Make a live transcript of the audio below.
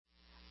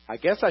I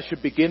guess I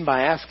should begin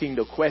by asking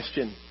the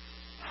question,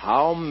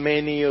 how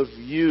many of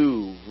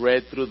you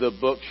read through the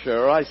book?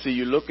 Cheryl, I see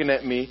you looking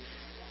at me.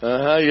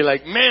 You're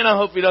like, man, I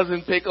hope he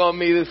doesn't pick on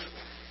me this.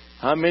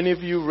 How many of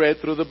you read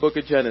through the book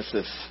of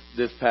Genesis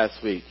this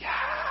past week?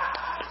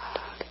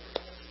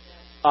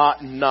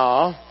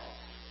 No.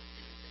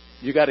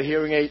 You got a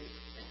hearing aid?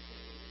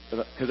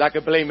 Because I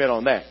could blame it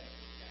on that.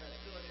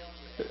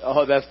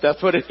 Oh,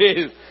 that's what it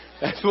is.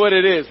 That's what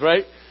it is,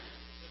 right?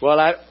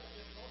 Well,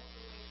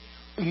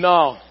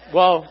 no.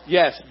 Well,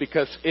 yes,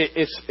 because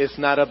it's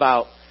not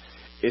about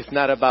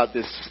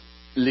this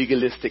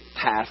legalistic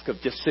task of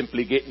just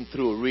simply getting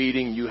through a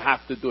reading. You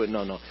have to do it.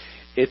 No.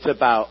 It's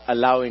about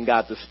allowing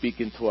God to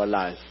speak into our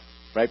lives.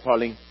 Right,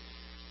 Pauline?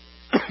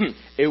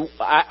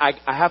 I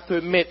have to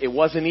admit, it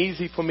wasn't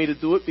easy for me to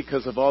do it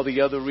because of all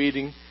the other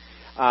reading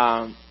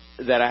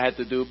that I had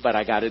to do, but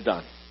I got it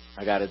done.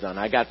 I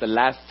got the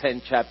last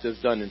 10 chapters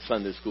done in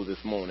Sunday school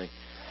this morning.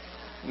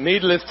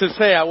 Needless to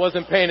say, I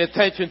wasn't paying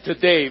attention to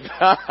Dave.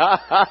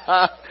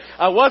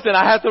 I wasn't.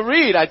 I had to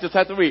read. I just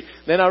had to read.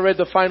 Then I read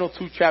the final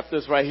 2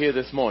 chapters right here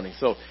this morning.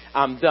 So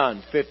I'm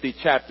done. 50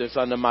 chapters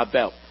under my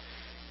belt.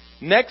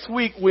 Next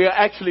week, the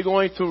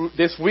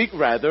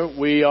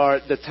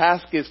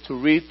task is to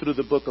read through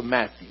the book of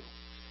Matthew.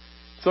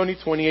 It's only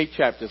 28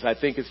 chapters. I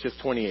think it's just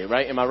 28,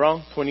 right? Am I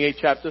wrong? 28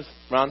 chapters,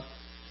 Ron?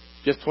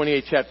 Just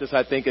 28 chapters,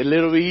 I think. A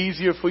little bit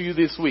easier for you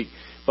this week.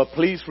 But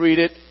please read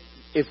it.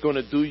 It's going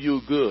to do you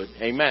good.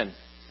 Amen.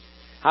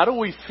 How do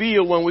we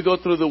feel when we go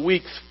through the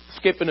week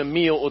skipping a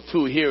meal or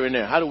 2 here and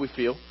there? How do we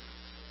feel?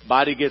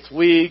 Body gets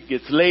weak,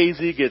 gets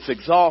lazy, gets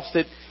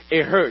exhausted.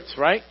 It hurts,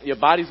 right? Your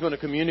body's going to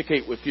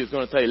communicate with you. It's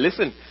going to tell you,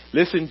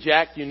 listen,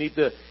 Jack, you need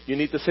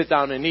to sit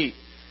down and eat.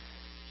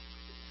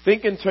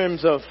 Think in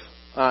terms of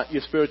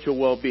your spiritual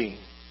well-being.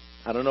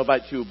 I don't know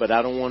about you, but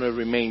I don't want to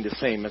remain the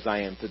same as I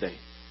am today.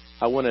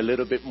 I want a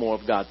little bit more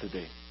of God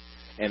today.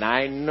 And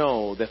I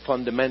know that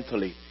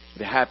fundamentally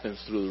it happens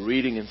through the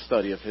reading and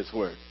study of His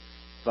Word.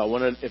 If I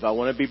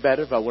want to be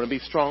better, if I want to be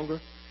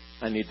stronger,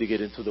 I need to get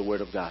into the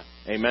Word of God.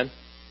 Amen?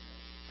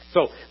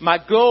 So my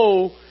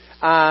goal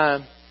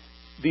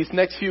these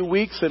next few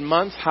weeks and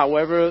months,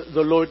 however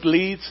the Lord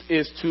leads,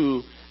 is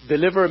to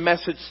deliver a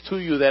message to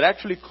you that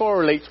actually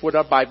correlates with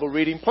our Bible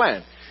reading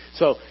plan.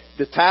 So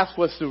the task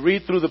was to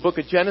read through the book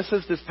of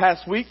Genesis this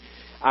past week.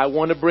 I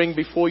want to bring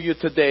before you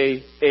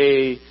today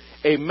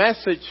a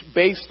message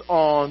based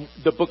on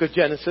the book of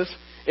Genesis.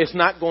 It's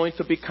not going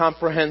to be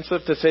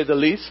comprehensive, to say the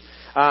least.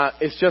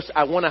 It's just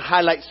I want to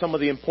highlight some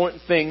of the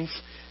important things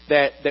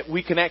that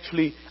we can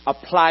actually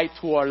apply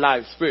to our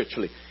lives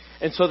spiritually.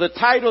 And so the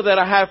title that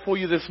I have for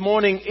you this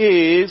morning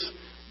is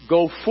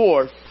Go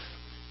Forth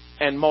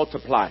and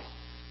Multiply.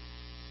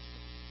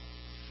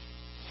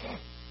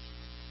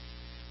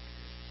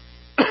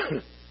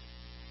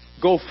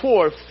 Go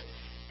forth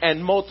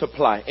and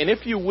multiply. And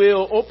if you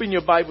will, open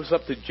your Bibles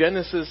up to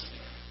Genesis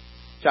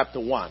chapter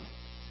 1.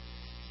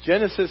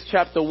 Genesis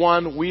chapter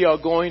 1, we are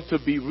going to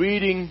be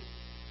reading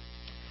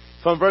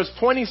from verse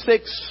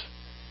 26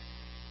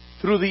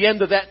 through the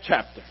end of that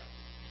chapter,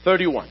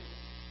 31.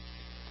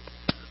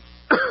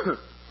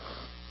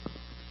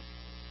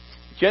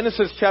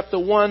 Genesis chapter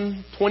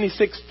 1,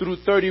 26 through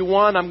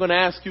 31. I'm going to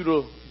ask you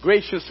to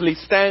graciously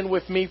stand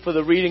with me for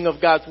the reading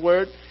of God's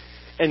Word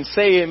and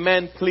say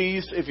amen,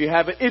 please, if you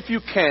have it. If you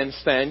can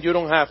stand, you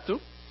don't have to.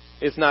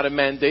 It's not a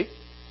mandate.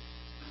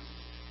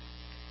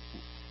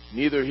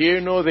 Neither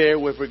here nor there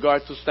with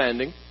regard to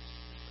standing.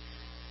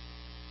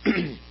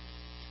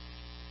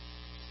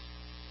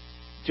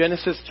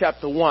 Genesis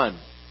chapter 1,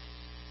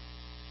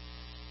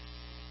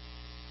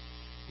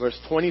 verse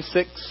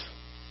 26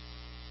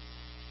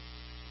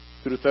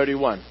 through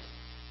 31.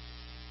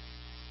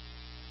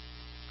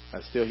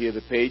 I still hear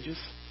the pages.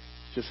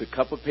 Just a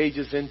couple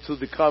pages into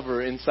the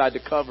cover, inside the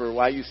cover.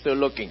 Why are you still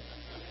looking?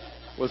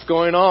 What's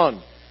going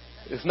on?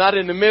 It's not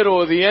in the middle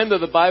or the end of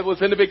the Bible.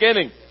 It's in the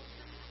beginning.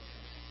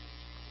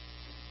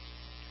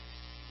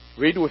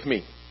 Read with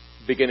me,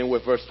 beginning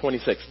with verse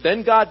 26.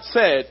 Then God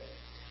said,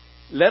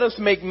 let us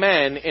make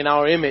man in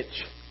our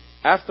image,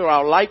 after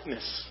our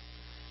likeness,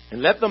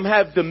 and let them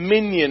have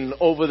dominion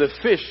over the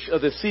fish of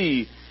the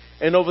sea,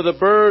 and over the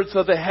birds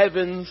of the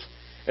heavens,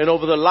 and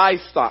over the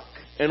livestock,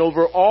 and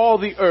over all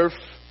the earth,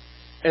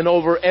 and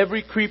over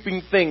every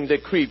creeping thing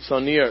that creeps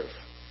on the earth.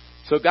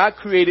 So God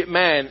created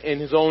man in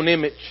His own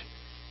image.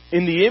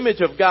 In the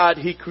image of God,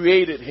 He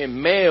created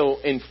him, male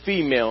and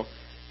female.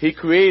 He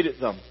created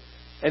them.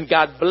 And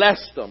God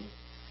blessed them.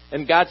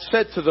 And God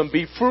said to them,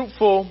 be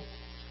fruitful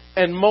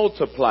and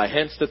multiply.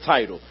 Hence the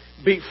title.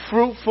 Be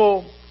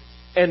fruitful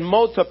and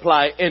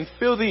multiply and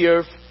fill the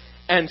earth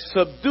and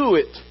subdue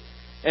it.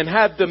 And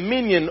have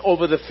dominion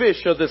over the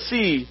fish of the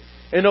sea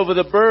and over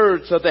the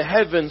birds of the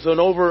heavens and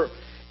over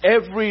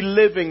every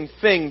living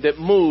thing that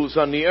moves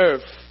on the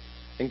earth.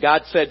 And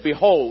God said,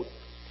 behold,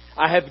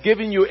 I have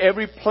given you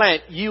every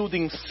plant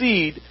yielding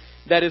seed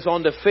that is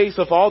on the face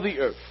of all the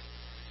earth,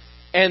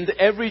 and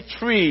every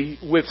tree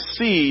with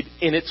seed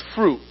in its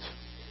fruit.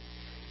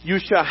 You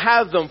shall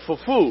have them for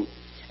food,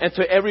 and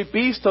to every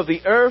beast of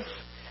the earth,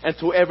 and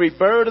to every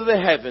bird of the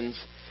heavens,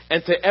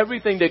 and to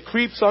everything that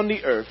creeps on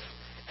the earth,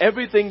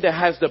 everything that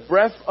has the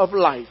breath of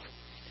life,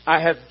 I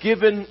have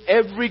given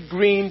every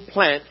green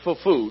plant for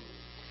food.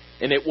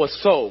 And it was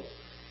so.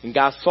 And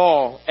God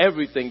saw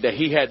everything that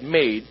he had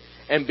made,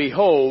 and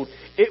behold,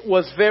 it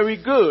was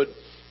very good.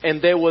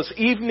 And there was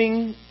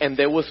evening and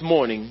there was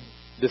morning,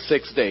 the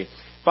sixth day.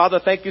 Father,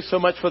 thank you so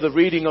much for the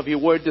reading of your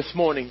word this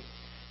morning.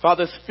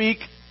 Father, speak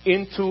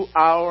into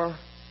our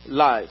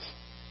lives.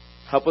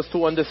 Help us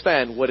to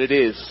understand what it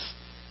is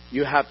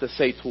you have to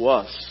say to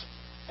us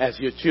as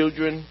your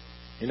children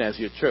and as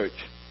your church.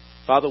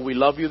 Father, we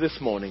love you this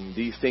morning.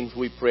 These things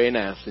we pray and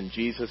ask in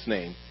Jesus'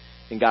 name.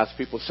 And God's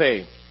people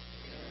say,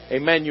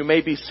 amen. You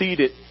may be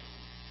seated.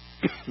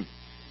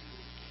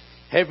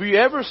 Have you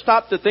ever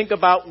stopped to think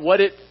about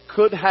what it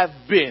could have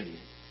been?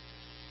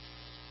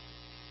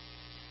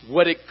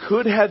 What it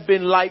could have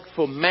been like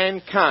for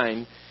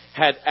mankind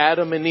had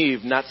Adam and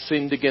Eve not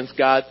sinned against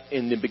God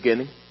in the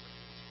beginning?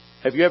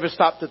 Have you ever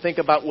stopped to think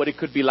about what it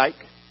could be like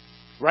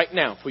right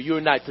now for you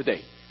and I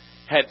today?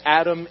 Had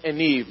Adam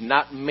and Eve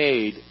not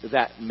made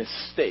that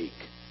mistake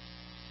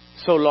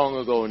so long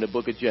ago in the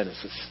book of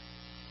Genesis,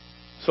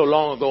 so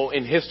long ago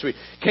in history.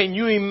 Can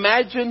you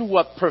imagine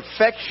what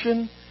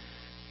perfection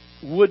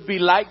would be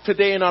like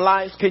today in our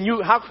lives?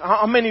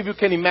 How many of you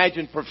can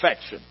imagine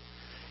perfection?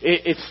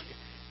 It's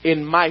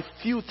in my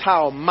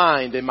futile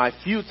mind, in my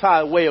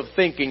futile way of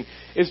thinking,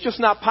 it's just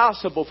not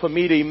possible for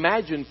me to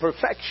imagine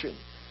perfection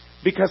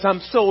because I'm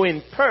so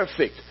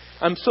imperfect.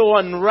 I'm so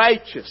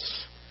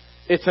unrighteous.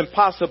 It's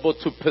impossible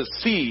to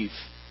perceive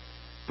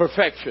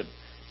perfection.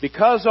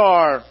 Because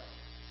our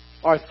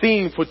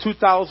theme for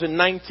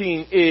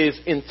 2019 is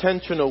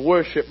intentional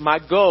worship, my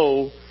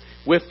goal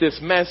with this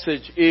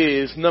message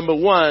is, number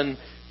one,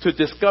 to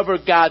discover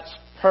God's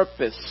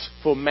purpose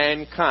for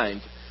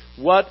mankind.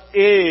 What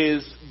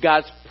is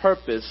God's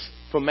purpose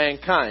for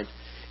mankind?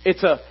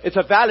 It's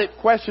a valid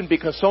question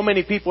because so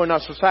many people in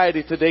our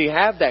society today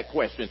have that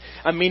question.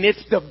 I mean,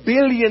 it's the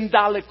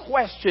billion-dollar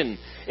question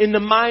in the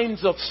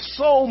minds of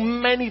so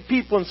many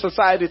people in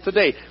society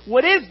today.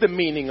 What is the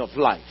meaning of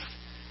life?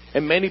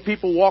 And many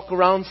people walk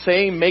around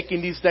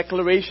making these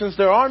declarations,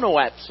 there are no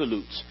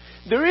absolutes.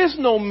 There is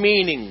no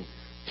meaning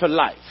to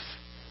life.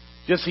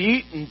 Just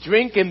eat and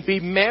drink and be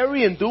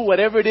merry and do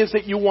whatever it is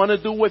that you want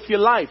to do with your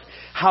life.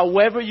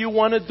 However you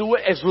want to do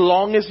it, as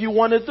long as you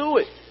want to do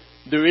it.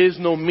 There is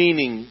no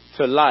meaning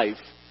to life.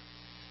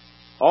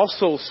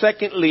 Also,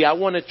 secondly, I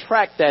want to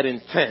track that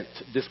intent.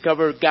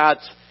 Discover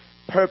God's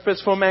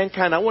purpose for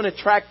mankind. I want to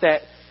track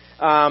that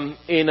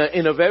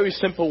in a very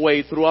simple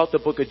way throughout the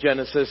book of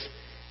Genesis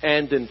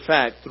and, in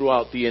fact,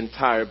 throughout the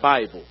entire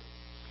Bible.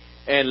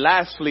 And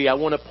lastly, I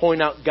want to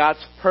point out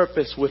God's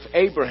purpose with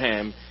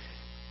Abraham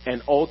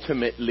and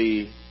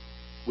ultimately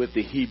with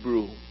the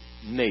Hebrew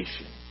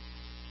nation.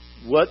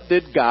 What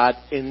did God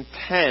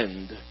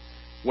intend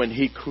when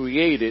he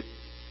created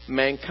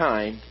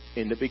mankind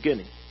in the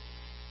beginning?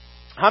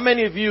 How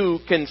many of you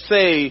can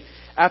say,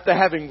 after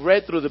having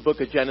read through the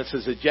book of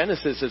Genesis, that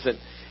Genesis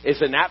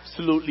is an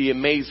absolutely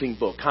amazing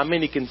book? How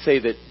many can say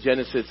that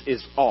Genesis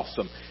is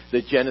awesome,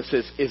 that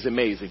Genesis is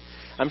amazing?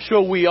 I'm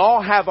sure we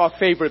all have our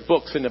favorite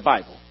books in the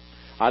Bible.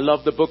 I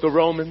love the book of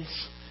Romans.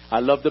 I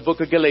love the book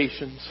of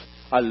Galatians.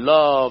 I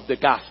love the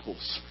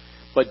Gospels.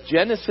 But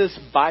Genesis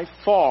by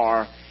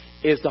far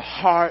is the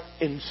heart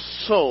and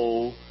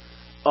soul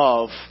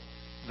of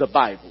the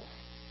Bible.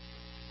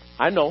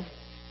 I know,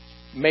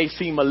 may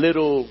seem a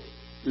little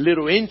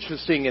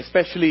interesting,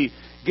 especially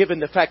given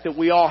the fact that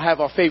we all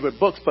have our favorite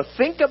books. But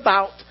think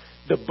about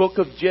the book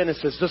of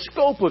Genesis, the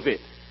scope of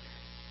it.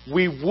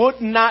 We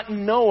would not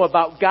know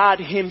about God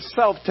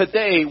himself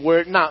today were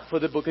it not for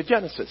the book of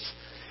Genesis.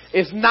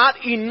 It's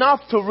not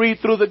enough to read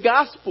through the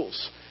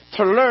Gospels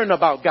to learn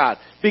about God,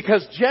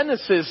 because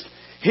Genesis,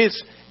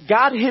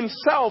 God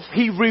himself,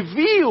 he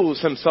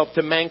reveals himself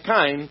to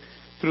mankind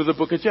through the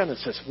book of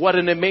Genesis. What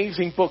an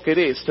amazing book it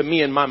is to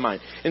me in my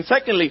mind. And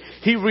secondly,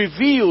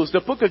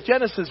 the book of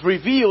Genesis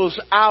reveals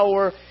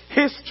our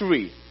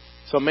history.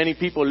 So many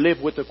people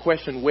live with the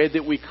question, where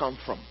did we come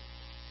from?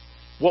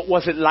 What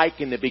was it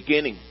like in the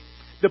beginning?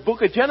 The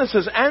book of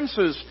Genesis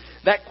answers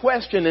that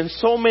question and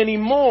so many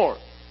more.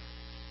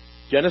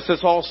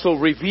 Genesis also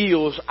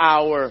reveals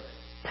our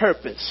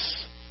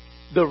purpose,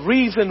 the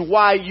reason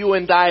why you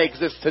and I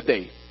exist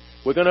today.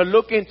 We're going to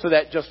look into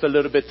that just a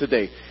little bit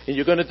today. And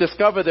you're going to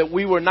discover that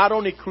we were not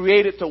only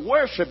created to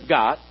worship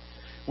God,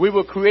 we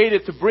were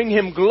created to bring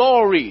him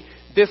glory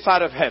this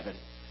side of heaven.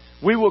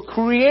 We were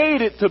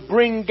created to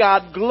bring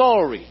God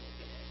glory,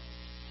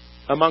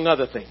 among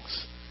other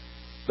things.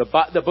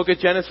 The book of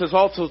Genesis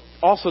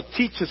also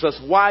teaches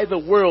us why the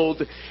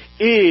world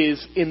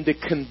is in the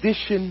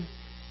condition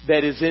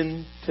that is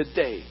in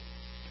today.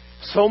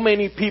 So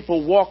many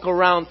people walk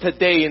around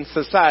today in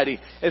society,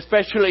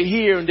 especially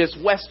here in this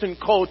Western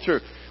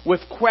culture, with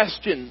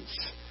questions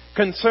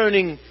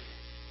concerning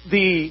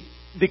the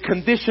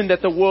condition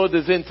that the world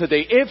is in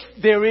today. If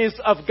there is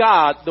of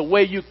God, the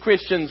way you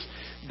Christians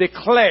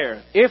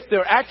declare, if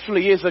there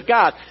actually is a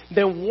God,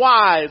 then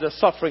why the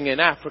suffering in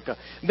Africa?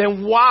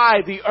 Then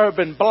why the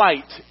urban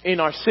blight in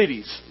our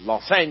cities,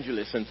 Los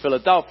Angeles and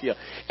Philadelphia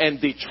and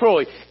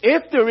Detroit?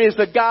 If there is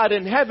a God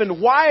in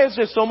heaven, why is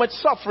there so much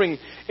suffering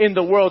in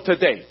the world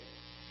today?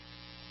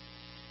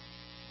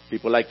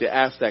 People like to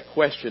ask that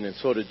question and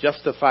sort of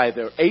justify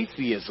their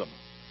atheism.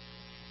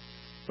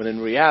 But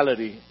in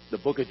reality, the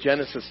book of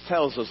Genesis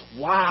tells us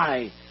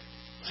why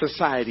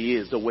society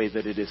is the way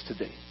that it is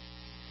today.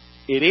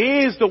 It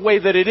is the way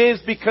that it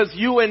is because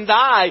you and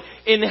I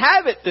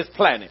inhabit this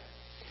planet.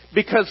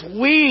 Because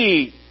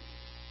we,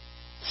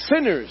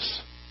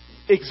 sinners,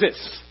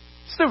 exist.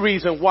 It's the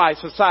reason why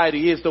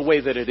society is the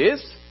way that it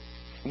is.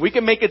 We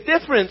can make a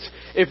difference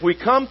if we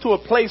come to a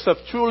place of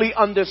truly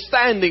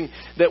understanding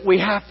that we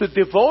have to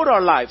devote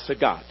our lives to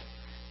God.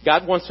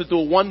 God wants to do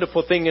a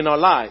wonderful thing in our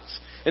lives.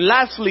 And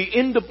lastly,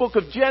 in the book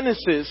of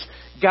Genesis,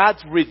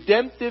 God's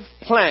redemptive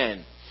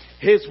plan,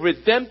 His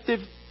redemptive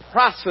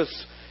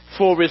process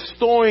for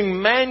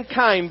restoring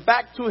mankind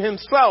back to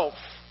Himself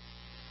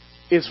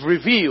is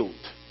revealed,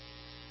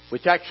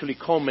 which actually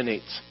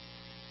culminates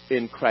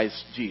in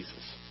Christ Jesus.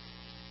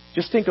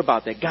 Just think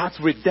about that. God's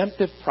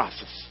redemptive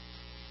process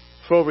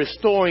for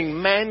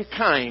restoring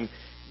mankind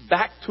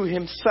back to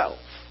Himself.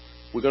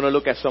 We're going to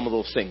look at some of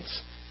those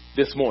things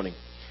this morning.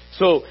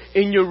 So,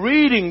 in your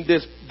reading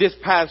this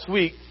past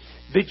week,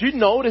 did you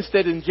notice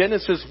that in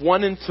Genesis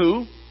 1 and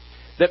 2,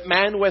 that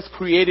man was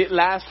created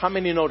last? How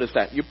many noticed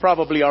that? You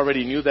probably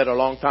already knew that a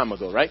long time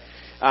ago, right?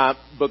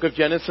 Book of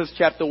Genesis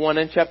chapter 1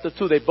 and chapter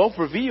 2, they both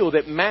reveal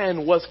that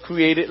man was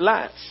created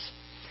last.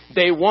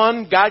 Day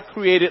 1, God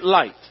created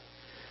light.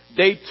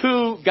 Day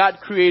 2, God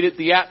created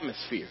the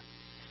atmosphere.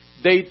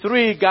 Day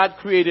 3, God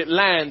created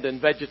land and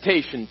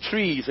vegetation,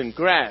 trees and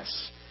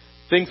grass,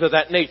 things of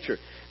that nature.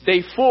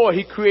 Day 4,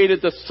 He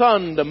created the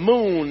sun, the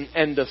moon,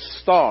 and the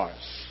stars.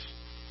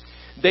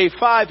 Day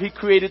 5, He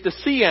created the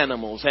sea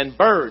animals and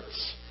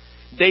birds.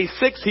 Day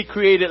 6, He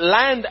created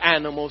land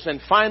animals.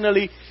 And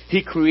finally,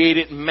 He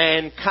created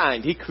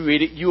mankind. He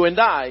created you and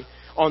I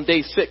on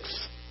day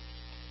 6.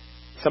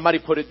 Somebody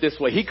put it this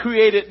way. He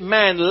created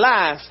man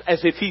last, as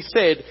if He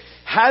said,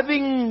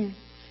 having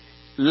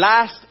at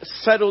last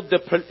settled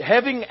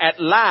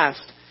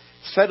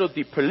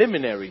the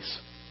preliminaries,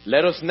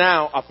 let us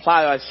now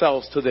apply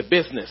ourselves to the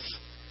business.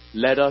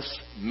 Let us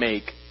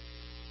make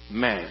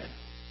man.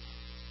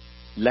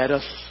 Let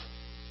us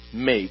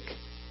make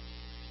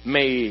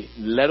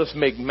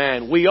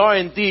man. We are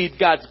indeed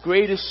God's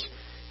greatest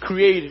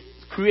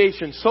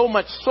creation. So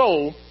much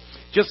so,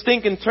 just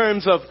think in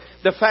terms of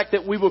the fact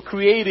that we were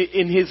created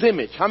in His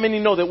image. How many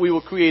know that we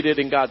were created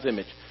in God's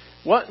image?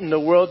 What in the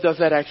world does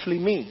that actually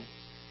mean?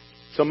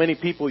 So many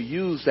people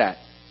use that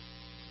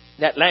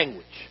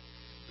language.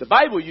 The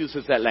Bible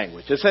uses that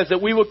language. It says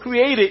that we were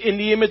created in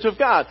the image of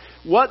God.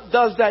 What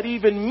does that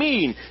even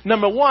mean?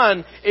 Number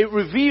one, it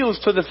reveals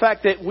to the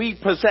fact that we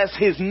possess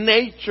His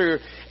nature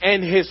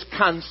and His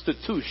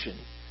constitution.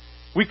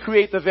 We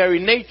create the very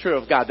nature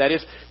of God. That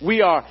is,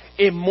 we are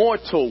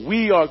immortal.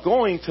 We are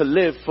going to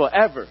live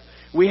forever.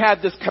 We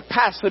have this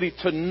capacity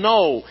to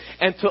know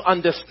and to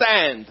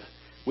understand.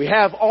 We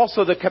have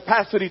also the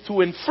capacity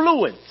to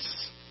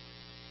influence.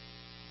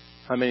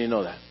 How many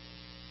know that?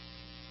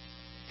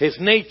 His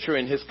nature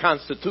and His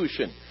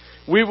constitution.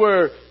 We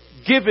were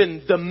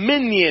given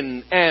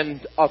dominion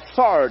and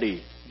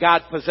authority.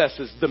 God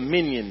possesses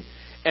dominion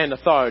and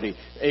authority.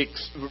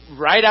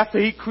 Right after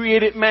He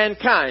created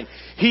mankind,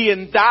 He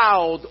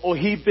endowed or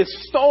He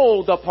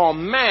bestowed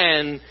upon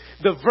man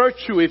the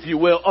virtue, if you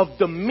will, of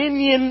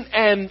dominion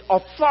and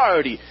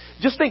authority.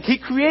 Just think, He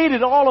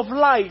created all of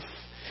life.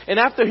 And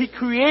after He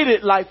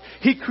created life,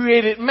 He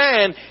created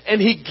man, and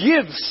He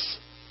gives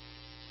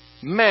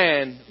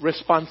man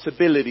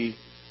responsibility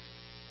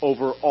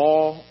over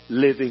all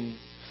living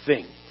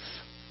things.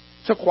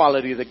 It's a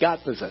quality that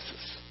God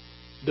possesses.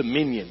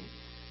 Dominion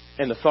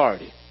and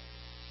authority.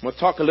 We'll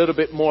talk a little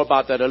bit more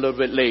about that a little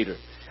bit later.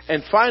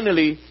 And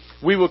finally,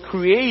 we were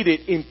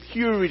created in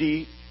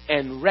purity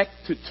and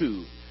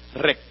rectitude.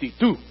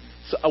 Rectitud.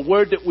 So a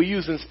word that we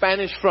use in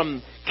Spanish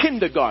from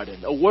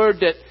kindergarten. A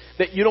word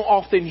that you don't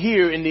often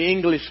hear in the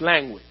English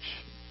language.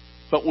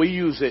 But we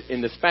use it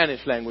in the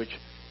Spanish language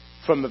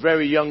from a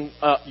very young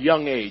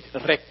age.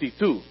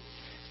 Rectitud.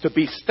 To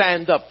be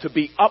stand up, to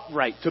be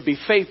upright, to be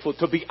faithful,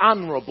 to be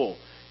honorable.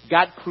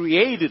 God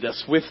created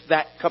us with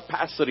that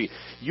capacity.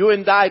 You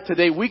and I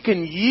today, we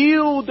can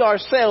yield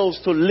ourselves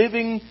to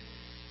living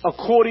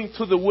according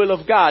to the will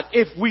of God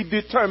if we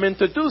determine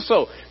to do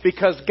so,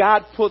 because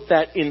God put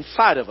that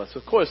inside of us.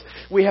 Of course,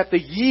 we have to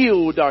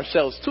yield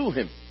ourselves to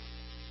Him,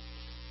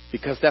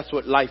 because that's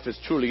what life is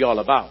truly all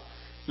about.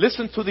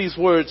 Listen to these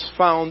words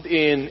found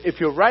in, if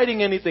you're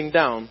writing anything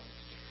down,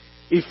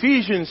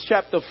 Ephesians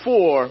chapter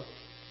 4,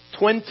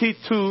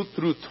 22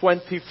 through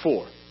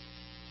 24.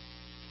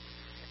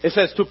 It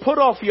says, to put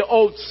off your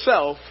old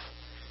self,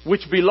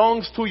 which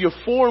belongs to your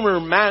former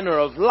manner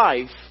of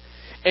life,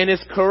 and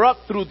is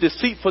corrupt through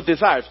deceitful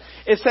desires.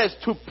 It says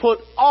to put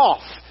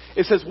off.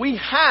 it says we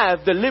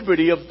have the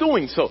liberty of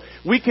doing so.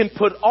 We can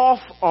put off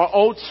our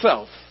old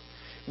self,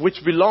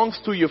 which belongs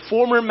to your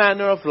former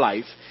manner of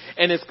life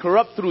and is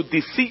corrupt through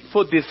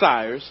deceitful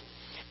desires,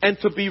 and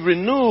to be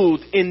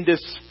renewed in the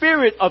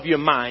spirit of your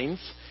minds,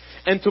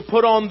 and to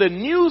put on the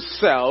new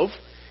self,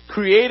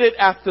 created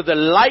after the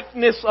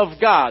likeness of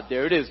God.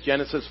 There it is,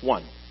 Genesis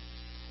 1.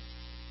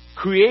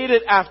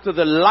 Created after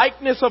the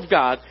likeness of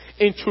God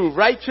in true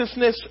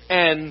righteousness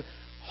and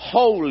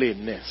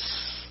holiness.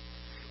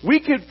 We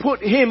could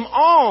put him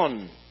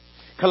on.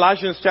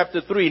 Colossians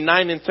chapter 3,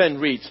 9 and 10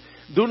 reads,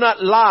 do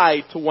not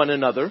lie to one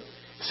another,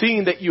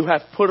 seeing that you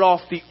have put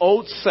off the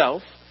old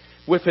self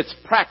with its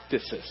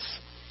practices,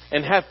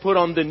 and have put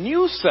on the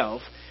new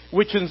self,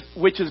 which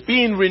is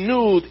being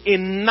renewed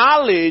in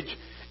knowledge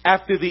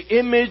after the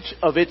image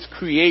of its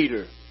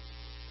creator.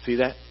 See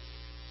that?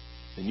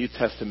 The New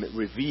Testament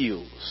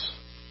reveals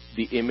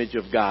the image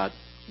of God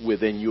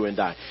within you and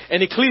I.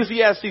 And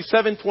Ecclesiastes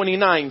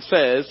 7:29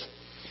 says,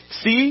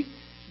 see,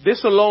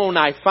 this alone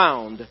I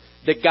found,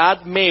 that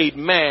God made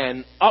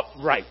man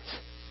upright,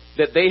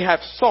 that they have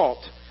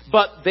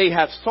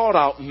sought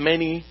out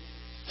many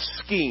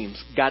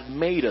schemes. God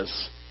made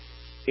us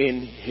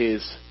in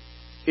his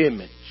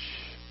image.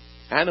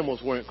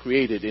 Animals weren't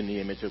created in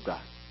the image of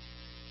God.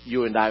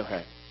 You and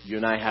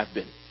I have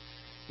been.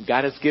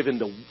 God has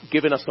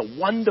given us a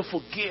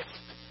wonderful gift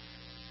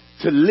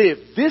to live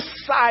this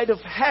side of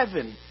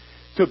heaven,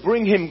 to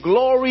bring him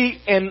glory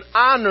and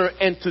honor,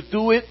 and to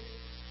do it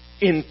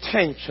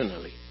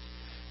intentionally.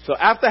 So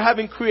after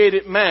having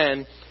created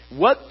man,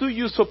 what do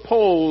you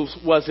suppose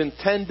was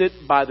intended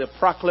by the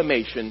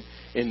proclamation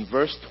in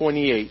verse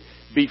 28?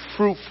 Be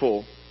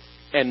fruitful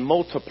and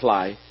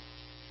multiply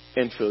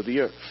and fill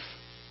the earth.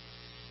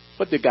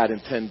 What did God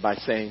intend by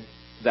saying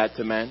that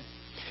to man?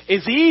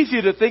 It's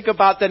easy to think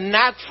about the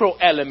natural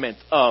element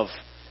of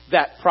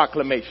that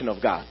proclamation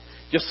of God.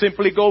 Just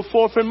simply go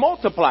forth and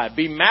multiply.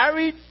 Be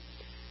married,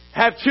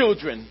 have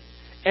children,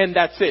 and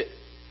that's it.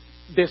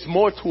 There's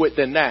more to it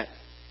than that.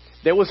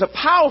 There was a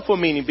powerful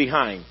meaning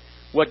behind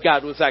what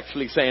God was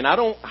actually saying. I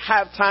don't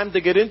have time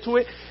to get into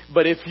it,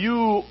 but if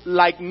you,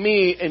 like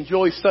me,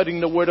 enjoy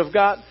studying the Word of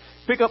God,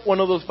 pick up one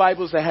of those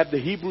Bibles that have the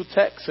Hebrew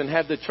text and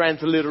have the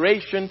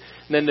transliteration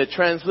and then the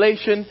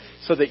translation,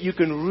 so that you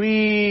can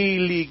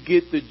really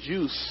get the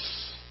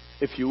juice,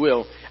 if you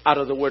will, out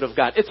of the Word of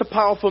God. It's a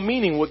powerful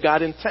meaning what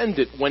God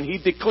intended when he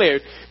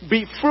declared,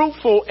 be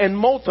fruitful and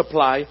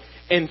multiply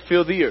and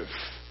fill the earth.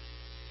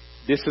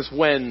 This is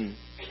when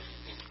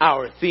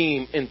our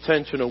theme,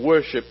 intentional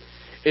worship,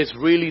 is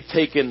really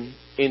taken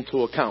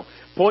into account.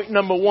 Point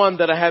number one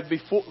that I have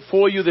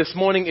for you this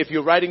morning, if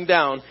you're writing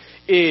down,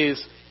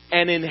 is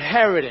an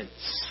inheritance.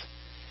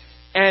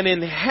 An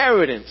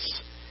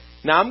inheritance.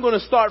 Now I'm going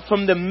to start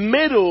from the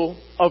middle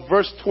of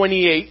verse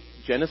 28,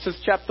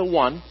 Genesis chapter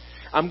 1.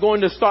 I'm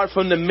going to start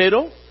from the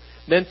middle,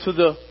 then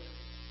to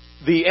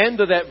the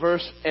end of that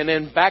verse, and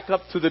then back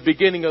up to the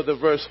beginning of the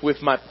verse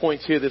with my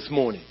points here this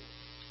morning.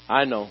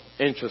 I know,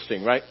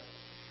 interesting, right?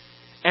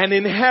 An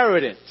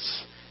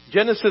inheritance.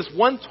 Genesis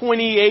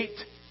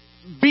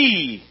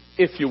 1:28b,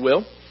 if you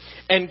will.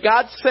 And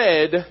God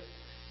said,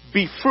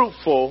 be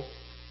fruitful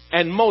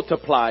and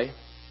multiply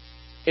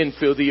and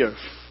fill the earth.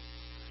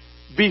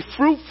 Be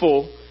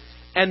fruitful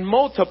and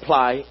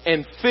multiply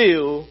and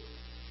fill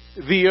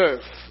the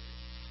earth.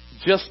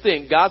 Just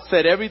think, God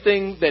said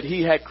everything that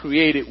he had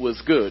created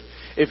was good.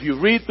 If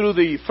you read through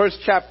the first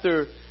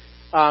chapter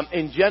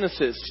in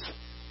Genesis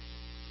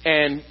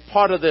and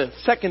part of the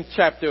second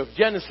chapter of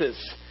Genesis,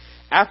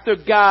 after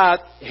God,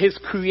 his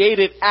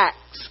created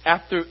acts,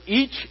 after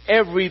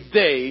every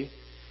day,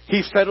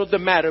 he settled the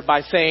matter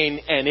by saying,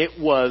 and it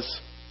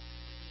was,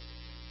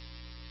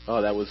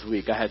 oh, that was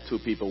weak. I had two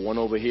people, one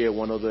over here,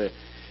 one over there.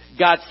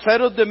 God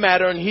settled the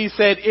matter and he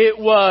said, it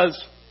was,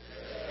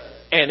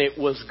 and it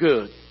was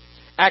good.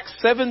 Acts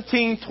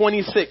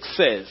 17:26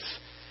 says,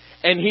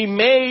 and he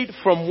made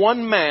from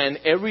one man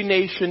every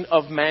nation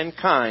of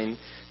mankind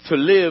to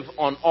live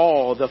on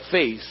all the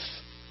face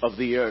of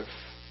the earth.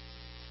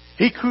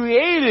 He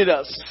created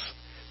us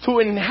to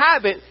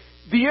inhabit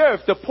the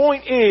earth. The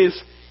point is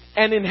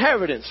an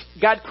inheritance.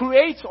 God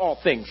creates all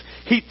things.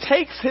 He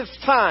takes his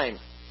time.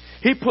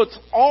 He puts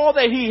all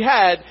that he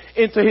had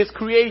into his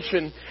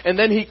creation, and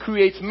then he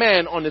creates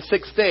man on the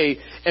sixth day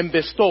and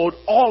bestowed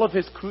all of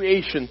his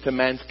creation to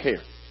man's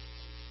care.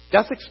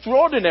 That's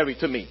extraordinary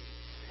to me.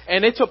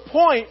 And it's a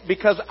point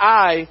because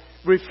I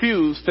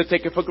refuse to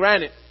take it for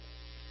granted.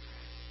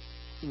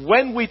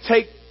 When we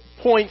take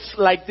points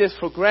like this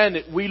for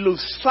granted, we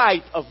lose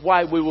sight of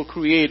why we were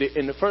created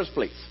in the first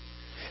place.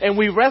 And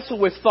we wrestle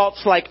with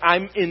thoughts like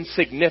I'm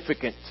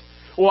insignificant,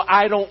 or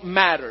I don't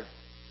matter,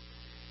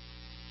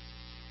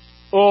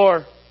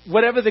 or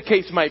whatever the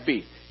case might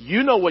be.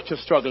 You know what you're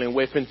struggling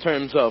with in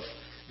terms of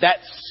that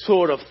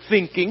sort of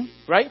thinking,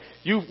 right?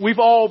 We've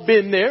all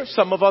been there.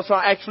 Some of us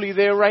are actually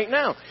there right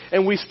now.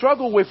 And we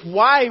struggle with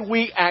why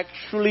we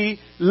actually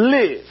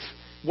live,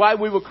 why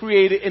we were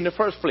created in the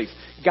first place.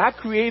 God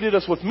created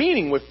us with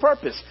meaning, with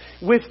purpose,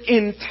 with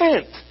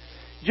intent.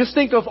 Just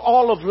think of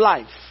all of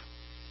life.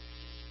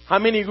 How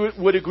many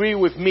would agree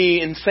with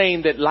me in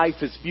saying that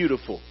life is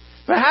beautiful?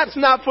 Perhaps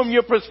not from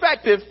your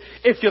perspective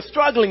if you're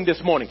struggling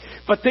this morning,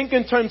 but think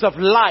in terms of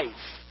life.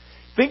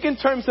 Think in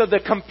terms of the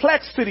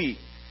complexity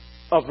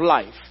of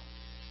life.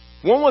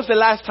 When was the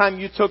last time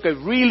you took a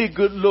really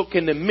good look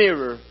in the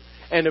mirror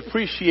and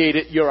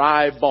appreciated your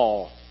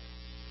eyeball?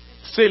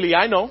 Silly,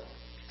 I know.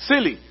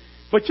 Silly.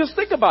 But just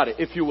think about it,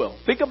 if you will.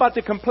 Think about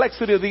the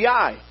complexity of the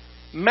eye.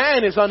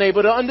 Man is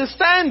unable to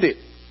understand it.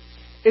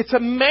 It's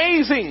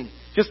amazing.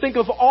 Just think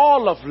of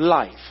all of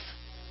life.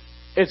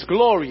 It's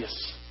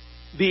glorious.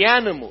 The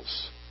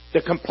animals,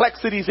 the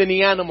complexities in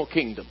the animal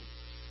kingdom,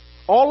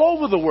 all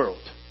over the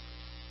world.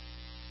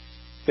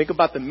 Think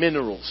about the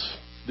minerals,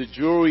 the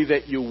jewelry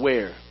that you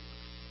wear.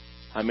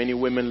 How many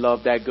women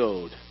love that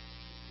gold?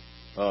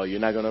 Oh, you're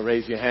not going to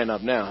raise your hand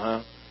up now,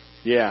 huh?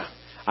 Yeah.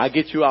 I'll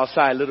get you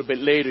outside a little bit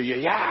later.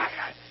 Yeah.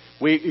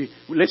 We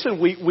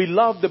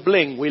love the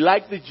bling. We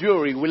like the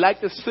jewelry. We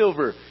like the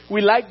silver.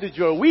 We like the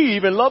jewelry. We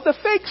even love the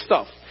fake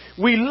stuff.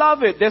 We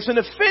love it. There's an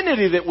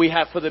affinity that we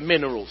have for the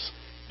minerals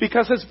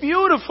because it's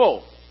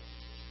beautiful.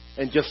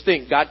 And just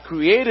think, God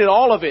created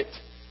all of it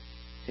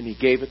and He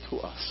gave it to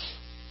us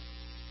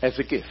as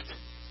a gift.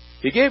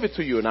 He gave it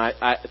to you and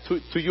I,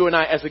 to you and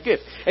I as a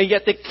gift. And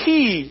yet the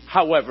key,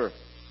 however,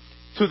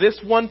 to this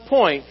one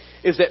point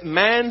is that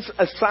man's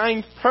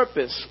assigned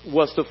purpose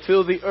was to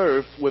fill the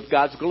earth with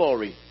God's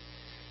glory.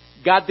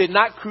 God did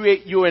not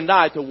create you and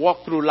I to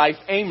walk through life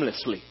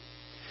aimlessly.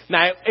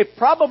 Now, it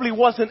probably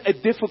wasn't a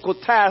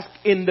difficult task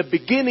in the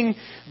beginning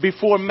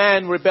before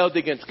man rebelled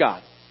against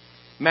God.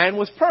 Man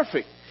was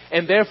perfect,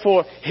 and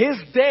therefore his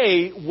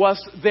day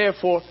was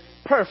therefore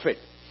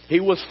perfect. He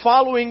was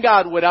following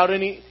God without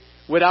any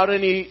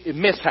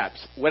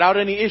mishaps, without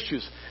any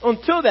issues.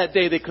 Until that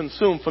day they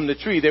consumed from the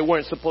tree they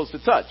weren't supposed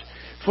to touch.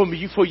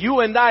 For you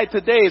and I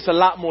today, it's a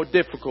lot more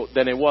difficult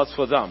than it was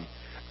for them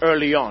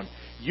early on.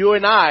 You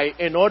and I,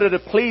 in order to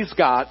please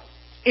God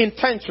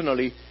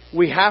intentionally,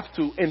 we have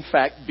to, in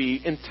fact,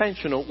 be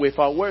intentional with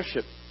our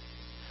worship.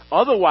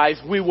 Otherwise,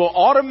 we will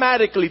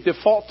automatically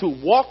default to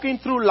walking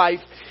through life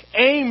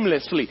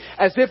aimlessly,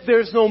 as if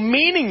there's no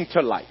meaning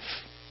to life.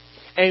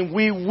 And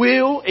we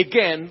will,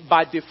 again,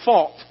 by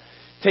default,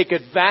 take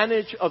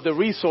advantage of the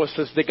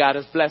resources that God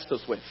has blessed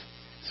us with.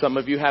 Some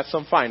of you have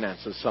some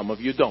finances, some of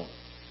you don't.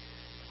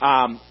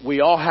 We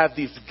all have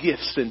these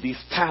gifts and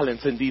these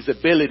talents and these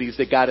abilities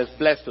that God has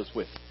blessed us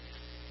with.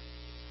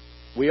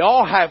 We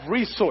all have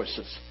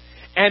resources.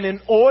 And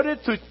in order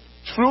to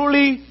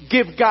truly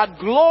give God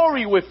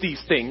glory with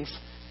these things,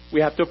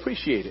 we have to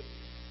appreciate it.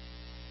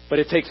 But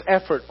it takes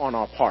effort on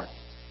our part.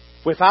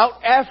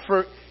 Without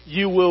effort,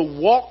 you will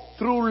walk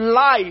through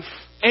life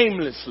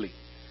aimlessly,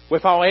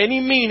 without any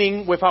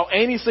meaning, without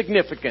any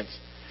significance,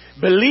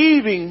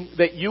 believing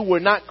that you were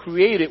not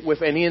created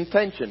with any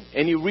intention,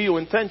 any real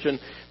intention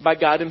by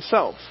God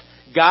Himself.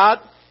 God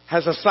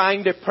has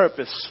assigned a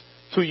purpose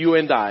to you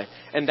and I,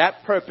 and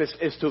that purpose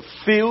is to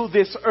fill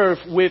this earth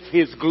with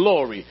His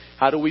glory.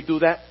 How do we do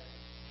that?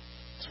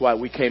 That's why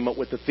we came up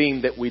with the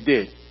theme that we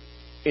did.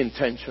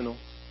 Intentional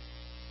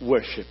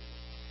worship.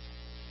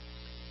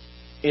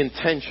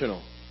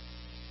 Intentional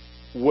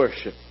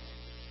worship.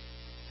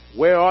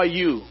 Where are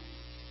you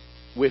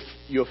with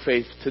your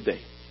faith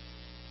today?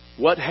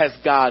 What has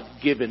God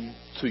given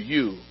to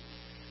you?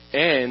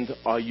 And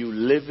are you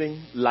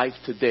living life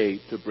today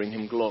to bring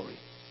Him glory?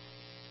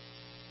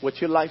 What's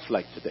your life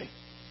like today?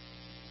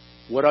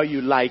 What are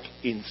you like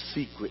in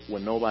secret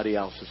when nobody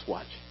else is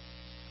watching?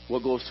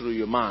 What goes through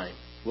your mind?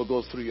 What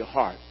goes through your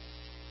heart?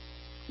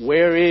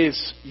 Where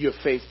is your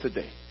faith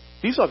today?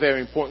 These are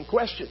very important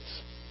questions.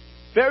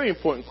 Very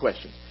important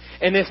questions.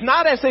 And it's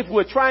not as if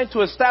we're trying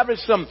to establish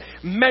some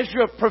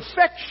measure of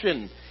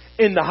perfection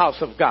in the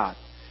house of God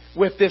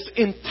with this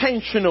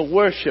intentional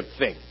worship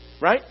thing,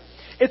 right?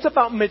 It's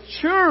about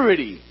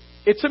maturity.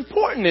 It's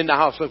important in the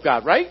house of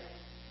God, right?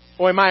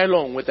 Or am I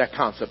alone with that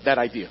concept, that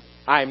idea?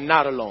 I am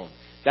not alone.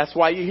 That's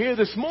why you're here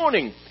this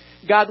morning.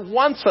 God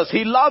wants us.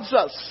 He loves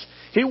us.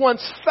 He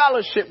wants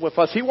fellowship with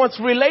us. He wants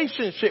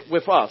relationship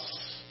with us.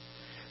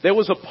 There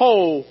was a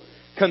poll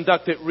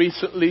conducted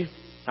recently.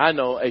 I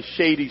know, a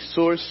shady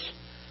source,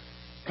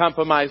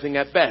 compromising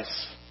at best.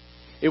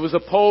 It was a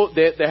poll,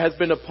 there has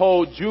been a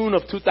poll June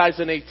of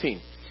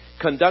 2018,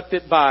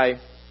 conducted by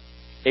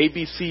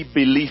ABC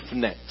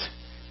BeliefNet.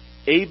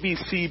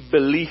 ABC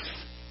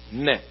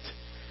BeliefNet.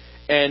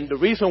 And the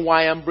reason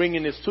why I'm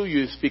bringing this to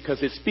you is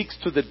because it speaks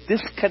to the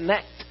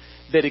disconnect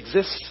that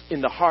exists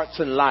in the hearts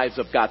and lives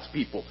of God's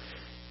people.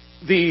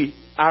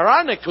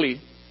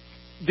 Ironically,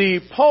 the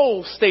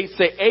poll states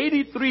that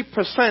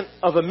 83%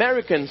 of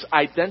Americans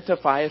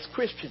identify as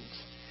Christians.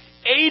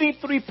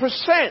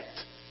 83%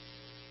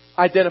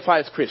 identify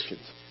as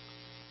Christians.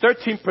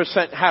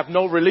 13% have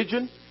no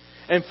religion,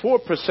 and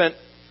 4%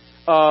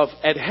 of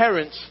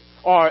adherents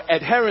are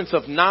adherents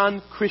of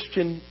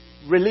non-Christian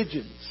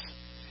religions.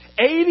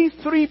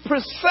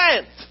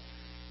 83%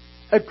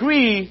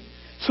 agree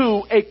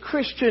to a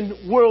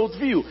Christian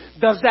worldview.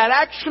 Does that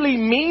actually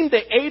mean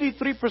that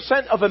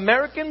 83% of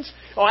Americans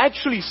are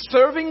actually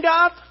serving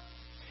God?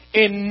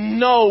 In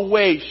no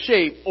way,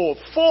 shape, or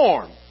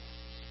form.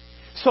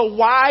 So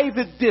why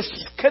the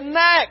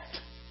disconnect?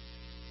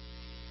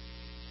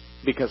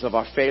 Because of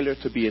our failure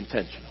to be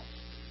intentional.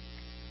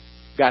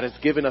 God has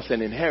given us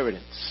an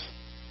inheritance.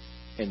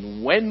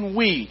 And when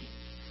we,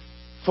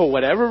 for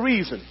whatever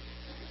reason,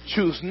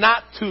 choose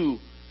not to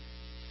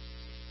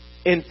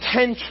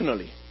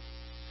intentionally,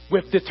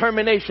 with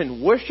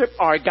determination, worship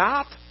our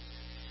God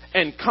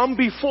and come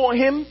before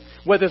Him,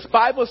 whether it's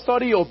Bible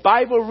study or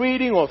Bible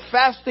reading or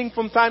fasting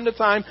from time to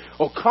time,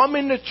 or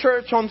coming to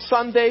church on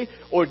Sunday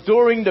or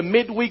during the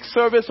midweek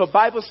service or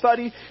Bible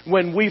study,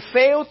 when we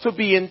fail to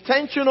be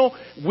intentional,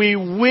 we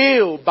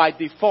will by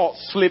default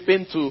slip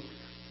into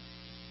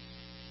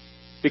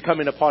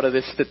becoming a part of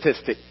this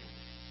statistic.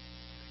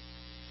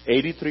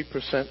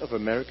 83% of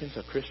Americans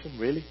are Christian,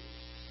 really?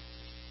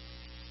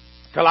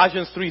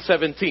 Colossians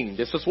 3:17.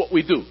 This is what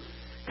we do.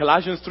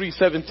 Colossians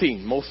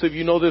 3:17. Most of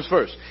you know this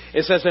verse.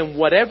 It says, and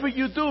whatever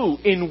you do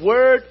in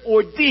word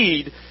or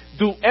deed,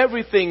 do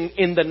everything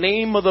in the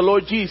name of the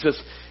Lord Jesus,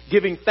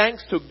 giving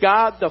thanks to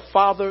God the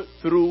Father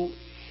through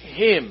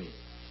Him.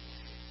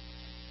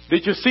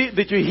 Did you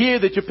hear,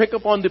 did you pick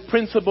up on the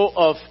principle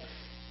of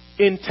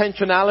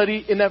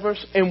intentionality in that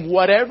verse? And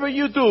whatever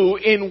you do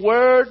in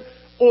word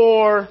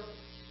or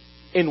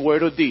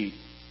deed,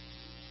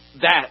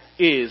 that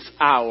is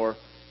our,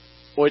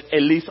 or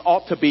at least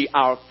ought to be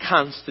our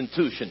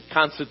constitution.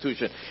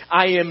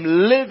 I am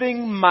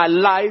living my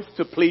life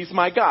to please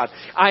my God.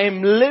 I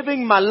am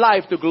living my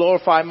life to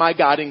glorify my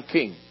God and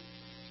King.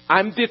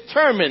 I'm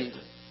determined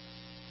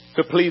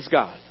to please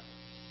God.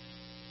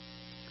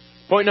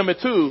 Point number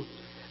 2,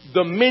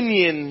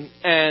 dominion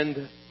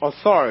and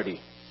authority.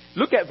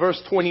 Look at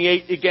verse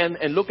 28 again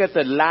and look at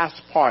the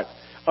last part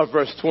of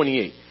verse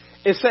 28.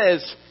 It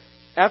says,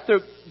 after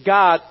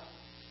God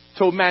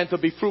told man to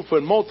be fruitful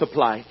and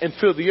multiply and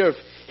fill the earth,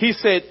 He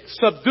said,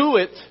 subdue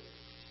it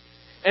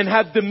and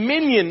have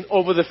dominion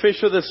over the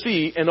fish of the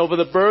sea and over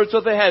the birds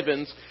of the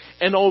heavens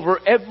and over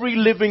every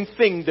living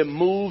thing that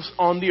moves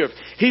on the earth.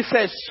 He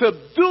says,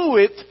 subdue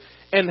it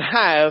and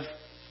have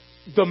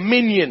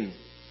dominion.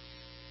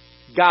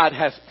 God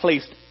has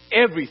placed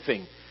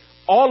everything,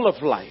 all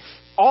of life,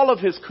 all of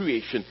His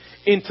creation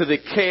into the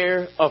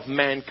care of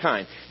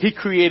mankind. He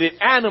created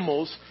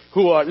animals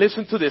who are,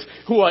 listen to this,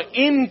 who are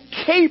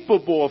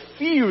incapable of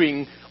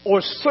fearing or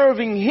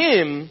serving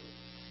Him.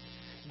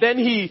 Then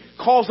He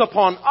calls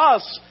upon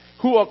us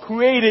who are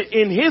created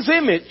in His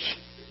image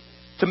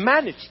to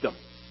manage them.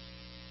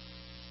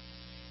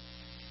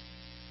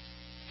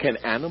 Can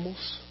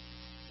animals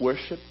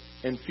worship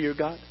and fear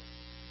God?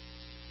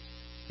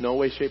 No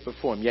way, shape, or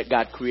form. Yet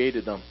God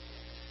created them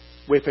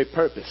with a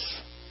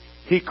purpose.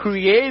 He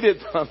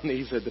created them.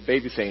 He said, the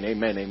baby saying,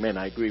 amen, amen.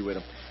 I agree with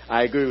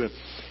him.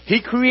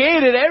 He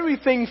created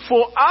everything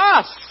for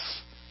us.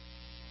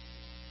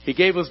 He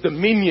gave us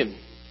dominion.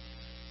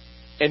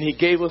 And He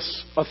gave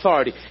us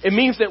authority. It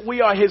means that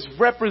we are His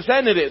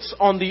representatives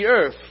on the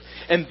earth.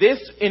 And this,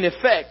 in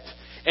effect,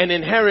 an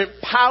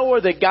inherent power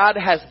that God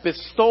has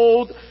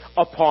bestowed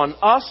upon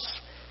us.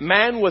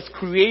 Man was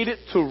created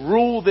to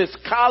rule this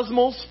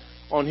cosmos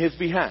on His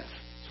behalf.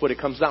 That's what it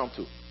comes down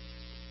to.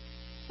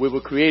 We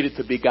were created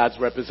to be God's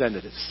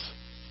representatives.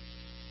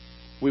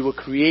 We were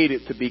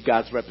created to be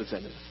God's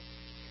representatives.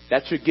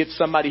 That should give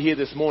somebody here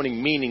this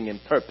morning meaning and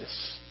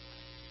purpose.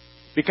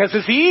 Because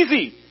it's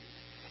easy.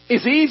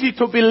 It's easy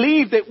to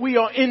believe that we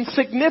are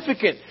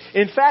insignificant.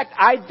 In fact,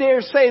 I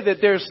dare say that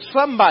there's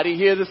somebody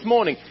here this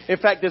morning. In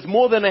fact, there's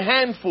more than a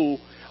handful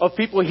of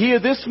people here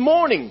this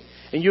morning.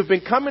 And you've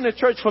been coming to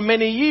church for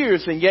many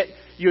years, and yet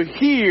you're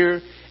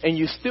here and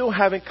you still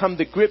haven't come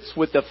to grips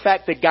with the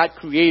fact that God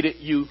created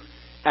you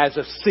as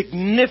a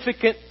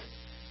significant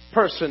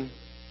person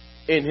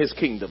in His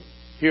kingdom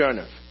here on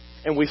earth.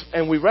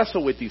 And we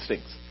wrestle with these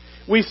things.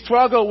 We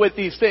struggle with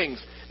these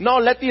things. No,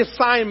 let the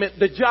assignment,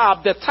 the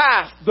job, the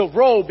task, the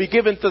role be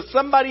given to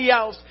somebody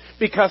else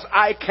because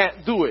I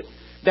can't do it.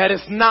 That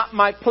is not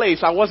my place.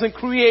 I wasn't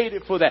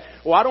created for that.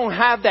 Or I don't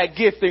have that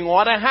gifting, or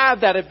I don't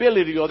have that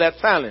ability or that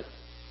talent.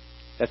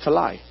 That's a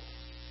lie.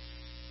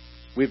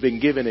 We've been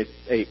given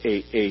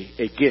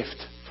a gift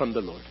from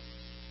the Lord.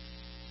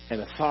 An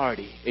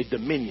authority, a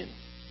dominion.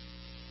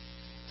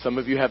 Some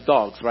of you have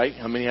dogs, right?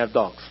 How many have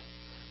dogs?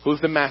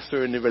 Who's the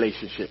master in the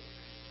relationship?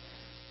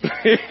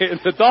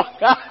 The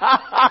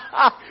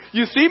dog.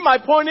 You see my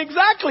point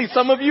exactly.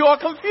 Some of you are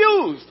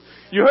confused.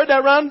 You heard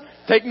that, Ron?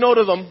 Take note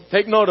of them.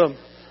 Take note of them.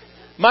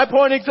 My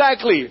point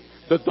exactly.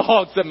 The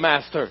dog's the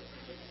master.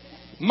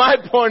 My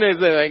point is,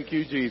 thank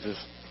you, Jesus.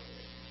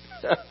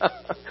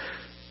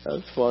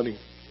 That's funny.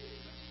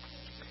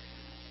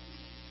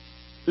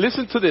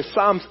 Listen to this.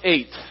 Psalms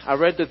 8. I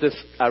read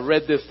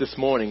this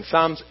morning.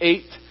 Psalms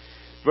 8,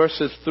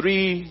 verses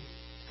 3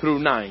 through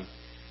 9.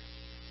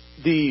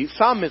 The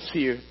psalmist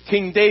here,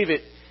 King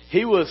David,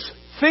 he was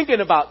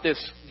thinking about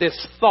this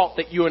thought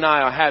that you and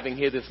I are having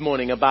here this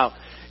morning about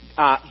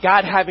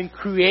God having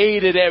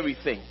created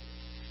everything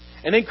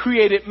and then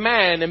created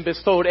man and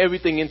bestowed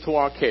everything into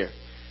our care.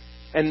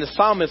 And the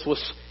psalmist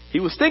was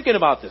thinking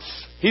about this.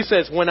 He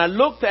says, when I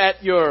looked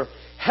at your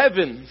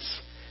heavens,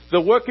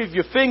 the work of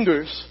your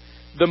fingers,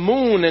 the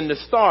moon and the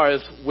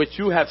stars which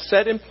you have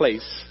set in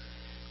place,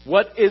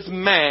 what is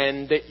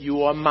man that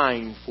you are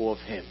mindful of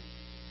him?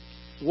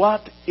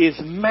 What is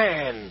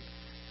man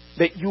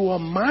that you are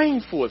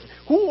mindful of?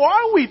 Who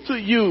are we to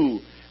you?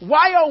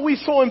 Why are we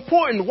so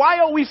important? Why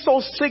are we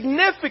so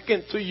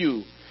significant to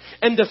you?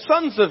 And the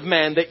sons of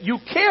man that you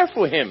care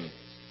for him.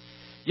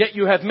 Yet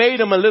you have made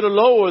him a little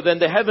lower than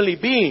the heavenly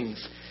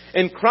beings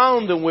and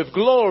crowned him with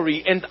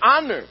glory and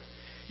honor.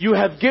 You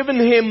have given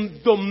him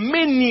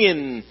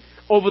dominion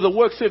over the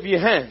works of your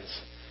hands.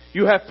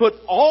 You have put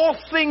all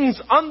things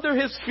under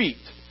his feet,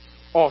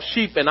 all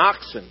sheep and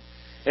oxen,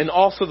 and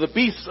also the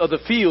beasts of the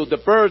field, the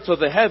birds of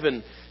the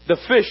heaven, the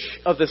fish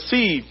of the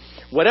sea,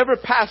 whatever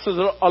passes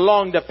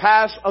along the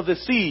paths of the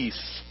seas.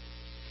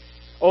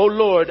 O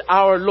Lord,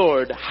 our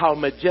Lord, how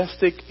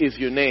majestic is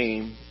your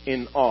name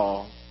in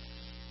all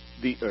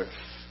the earth.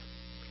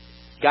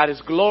 God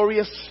is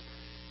glorious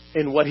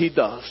in what he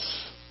does.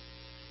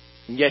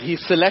 And yet he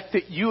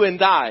selected you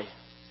and I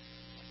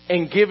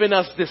and given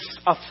us this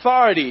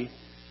authority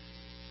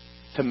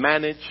to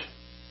manage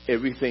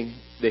everything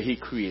that he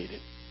created.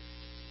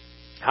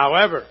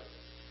 However,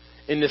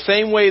 in the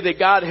same way that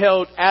God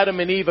held Adam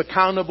and Eve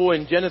accountable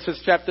in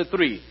Genesis chapter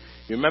 3,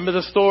 you remember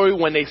the story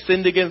when they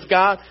sinned against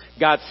God?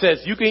 God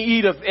says, you can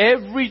eat of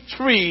every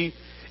tree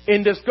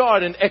in this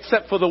garden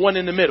except for the one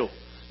in the middle.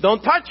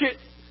 Don't touch it,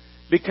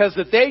 because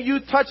the day you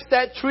touch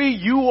that tree,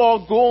 you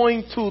are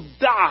going to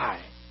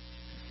die.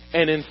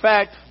 And in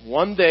fact,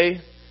 one day,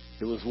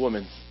 it was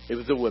women. It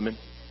was the women.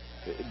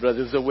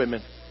 Brothers, the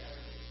women.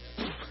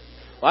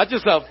 Watch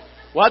yourself.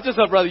 Watch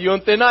yourself, brother. You're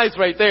on thin ice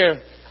right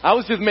there. I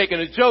was just making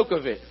a joke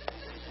of it.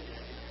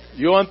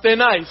 You're on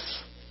thin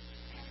ice.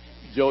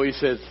 Joey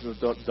says,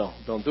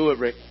 don't do it,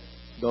 Rick.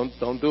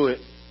 Don't do it.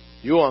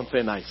 You're on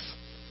thin ice.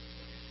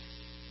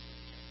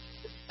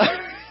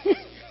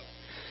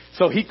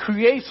 So he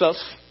creates us.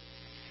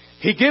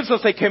 He gives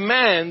us a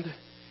command.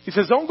 He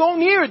says, don't go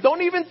near it.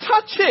 Don't even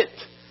touch it.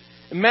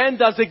 Man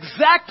does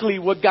exactly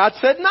what God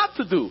said not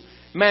to do.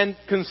 Man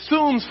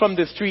consumes from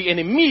this tree, and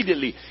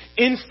immediately,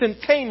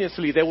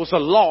 instantaneously, there was a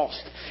loss.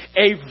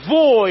 A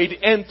void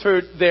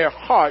entered their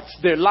hearts,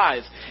 their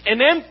lives.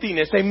 An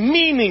emptiness, a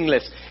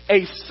meaningless,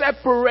 a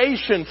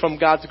separation from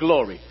God's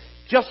glory.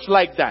 Just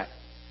like that.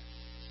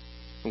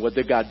 And what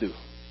did God do?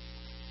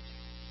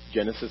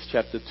 Genesis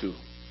chapter 2.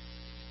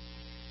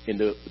 In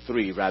the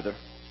 3, rather.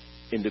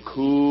 In the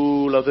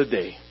cool of the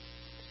day,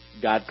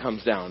 God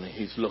comes down and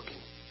he's looking.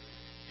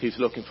 He's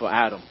looking for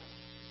Adam.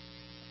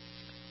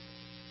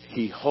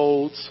 He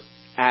holds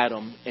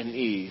Adam and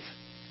Eve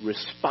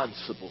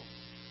responsible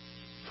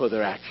for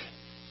their action.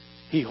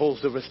 He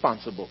holds them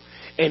responsible.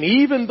 And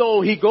even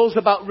though he goes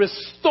about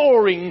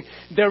restoring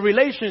their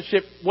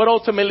relationship, what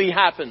ultimately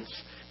happens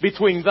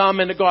between them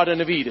and the Garden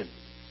of Eden?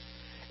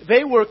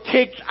 They were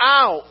kicked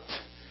out.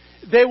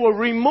 They were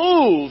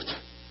removed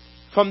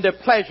from their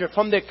pleasure,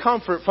 from their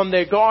comfort, from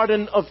their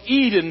Garden of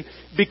Eden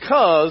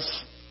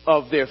because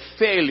of their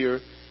failure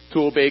to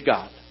obey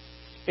God.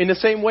 In the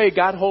same way,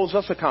 God holds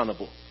us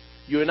accountable.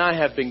 You and I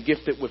have been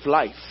gifted with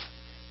life.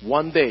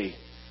 One day,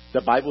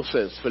 the Bible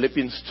says,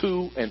 Philippians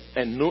 2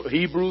 and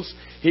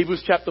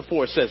Hebrews chapter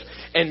 4 says,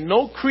 and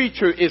no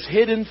creature is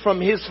hidden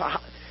from his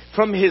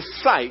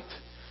sight,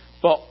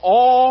 but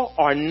all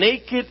are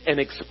naked and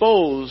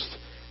exposed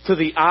to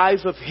the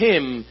eyes of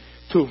him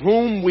to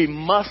whom we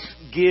must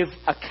give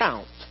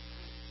account.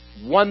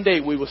 One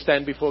day we will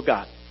stand before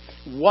God.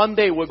 One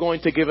day we're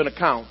going to give an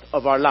account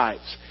of our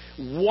lives.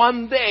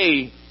 One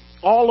day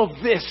all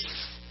of this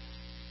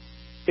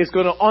is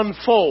going to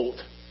unfold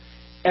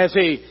as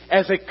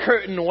a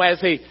curtain or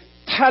as a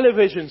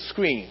television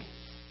screen,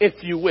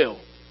 if you will.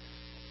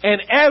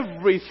 And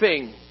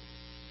everything,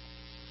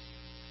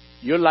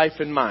 your life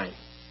and mine,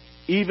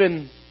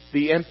 even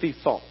the empty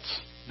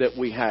thoughts that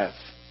we have,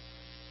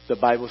 the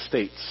Bible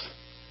states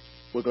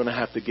we're going to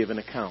have to give an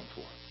account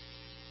for.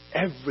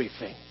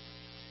 Everything.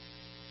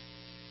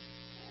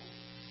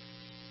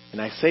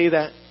 And I say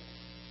that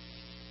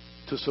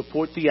to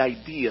support the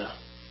idea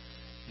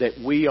that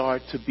we are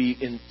to be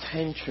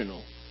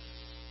intentional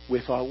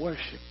with our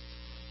worship.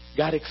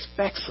 God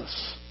expects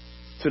us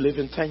to live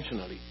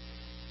intentionally.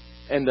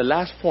 And the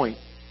last point,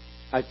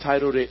 I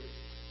titled it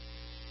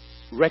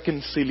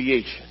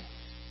Reconciliation.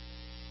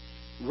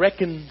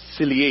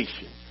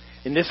 Reconciliation.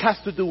 And this has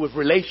to do with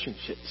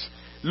relationships.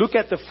 Look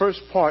at the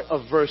first part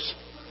of verse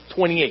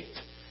 28.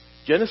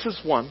 Genesis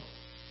 1,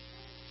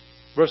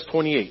 verse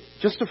 28.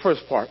 Just the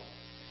first part.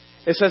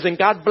 It says, and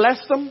God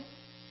blessed them.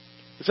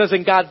 It says,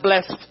 and God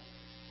blessed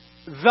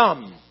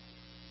them.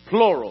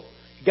 Plural.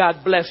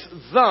 God blessed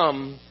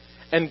them.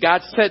 And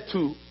God said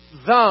to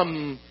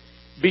them,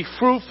 be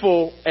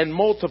fruitful and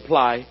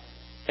multiply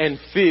and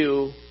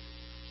fill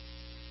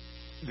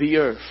the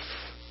earth.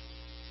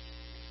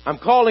 I'm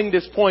calling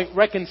this point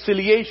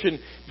reconciliation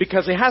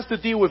because it has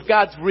to deal with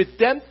God's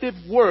redemptive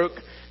work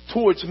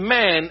towards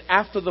man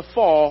after the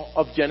fall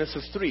of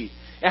Genesis 3.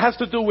 It has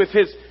to do with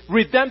his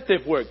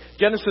redemptive work.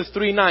 Genesis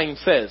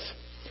 3:9 says,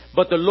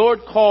 but the Lord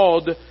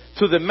called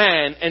to the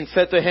man and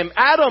said to him,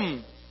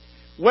 Adam,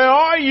 where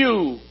are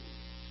you?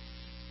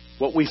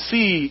 What we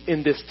see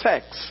in this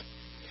text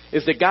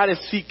is that God is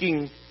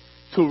seeking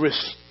to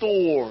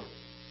restore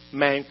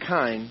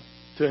mankind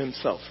to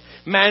himself.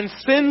 Man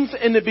sins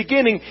in the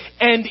beginning,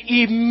 and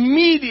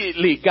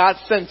immediately God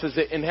senses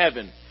it in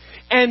heaven.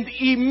 And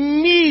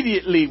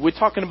immediately, we're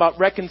talking about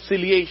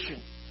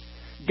reconciliation,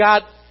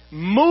 God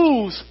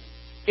moves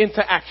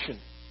into action.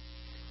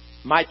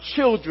 My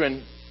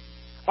children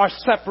are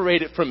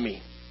separated from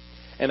me,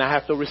 and I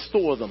have to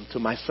restore them to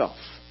myself.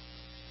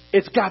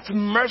 It's God's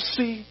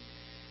mercy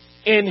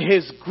and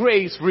His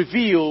grace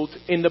revealed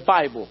in the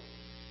Bible.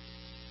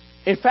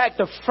 In fact,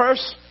 the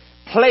first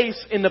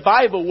place in the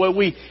Bible where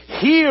we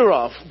hear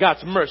of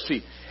God's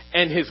mercy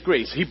and His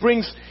grace. He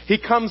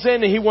comes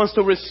in and He wants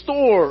to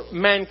restore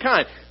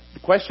mankind. The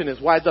question is,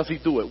 why does He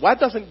do it? Why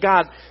doesn't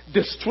God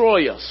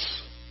destroy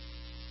us?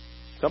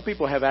 Some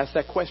people have asked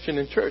that question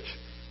in church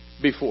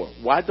before.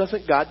 Why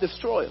doesn't God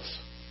destroy us?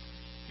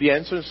 The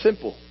answer is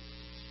simple.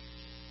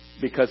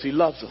 Because He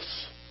loves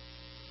us.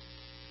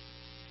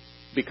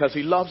 Because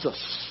He loves us.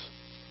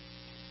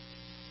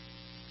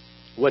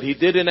 What He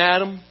did in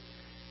Adam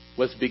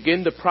was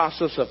begin the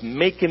process of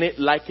making it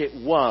like it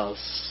was.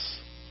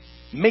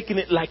 Making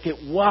it like it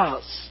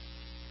was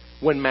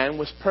when man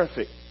was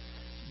perfect.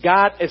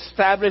 God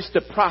established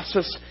the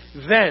process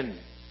then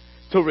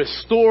to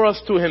restore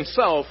us to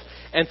Himself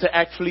and to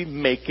actually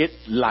make it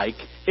like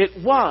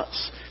it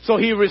was. So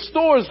He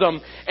restores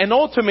them, and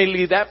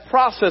ultimately that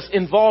process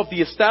involved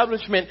the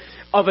establishment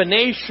of a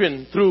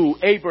nation through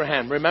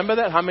Abraham. Remember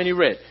that? How many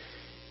read?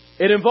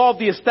 It involved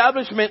the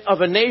establishment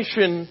of a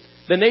nation,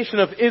 the nation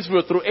of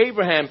Israel, through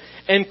Abraham,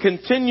 and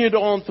continued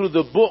on through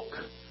the book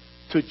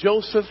to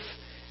Joseph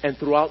and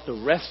throughout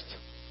the rest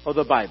of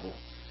the Bible.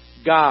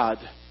 God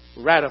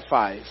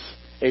ratifies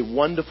a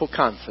wonderful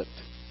concept.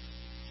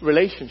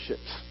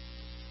 Relationships.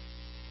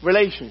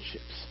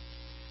 Relationships.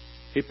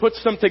 He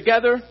puts them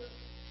together,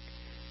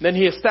 then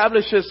He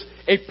establishes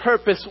a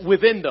purpose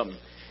within them.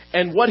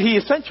 And what He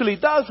essentially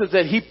does is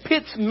that He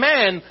pits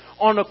man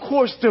on a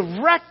course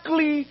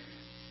directly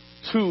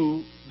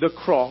to the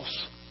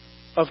cross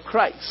of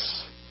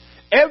Christ.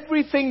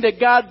 Everything that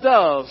God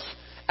does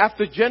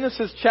after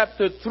Genesis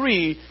chapter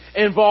 3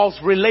 involves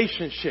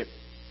relationship.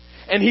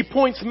 And He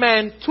points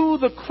man to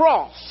the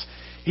cross.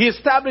 He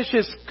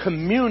establishes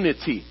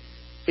community,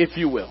 if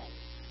you will.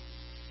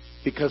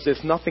 Because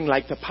there's nothing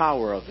like the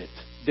power of it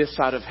this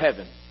side of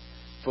heaven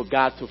for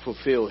God to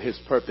fulfill His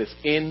purpose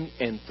in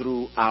and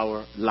through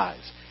our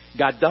lives.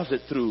 God does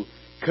it through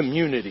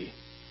community.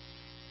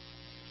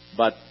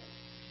 But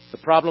the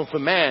problem for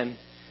man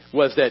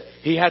was that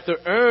he had to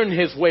earn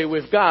his way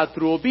with God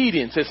through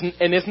obedience.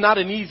 And it's not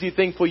an easy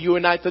thing for you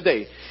and I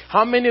today.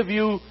 How many of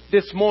you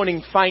this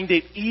morning find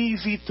it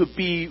easy to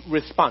be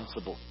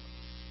responsible?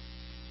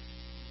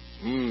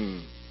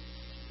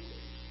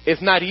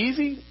 It's not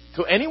easy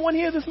to anyone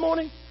here this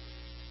morning?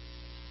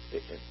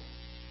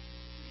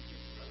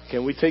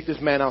 Can we take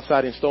this man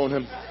outside and stone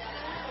him?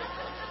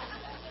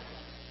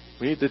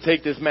 We need to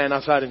take this man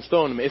outside and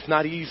stone him. It's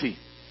not easy.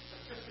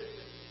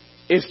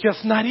 It's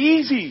just not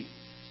easy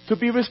to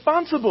be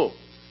responsible.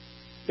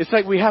 It's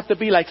like we have to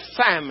be like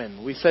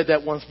salmon. We said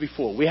that once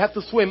before. We have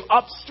to swim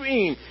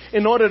upstream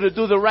in order to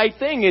do the right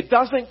thing. It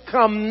doesn't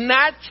come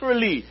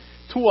naturally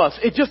to us.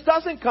 It just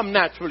doesn't come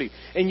naturally.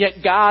 And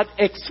yet God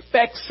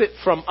expects it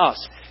from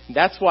us.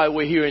 That's why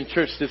we're here in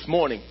church this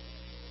morning.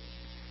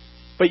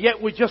 But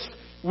yet we're just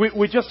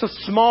a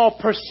small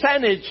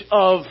percentage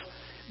of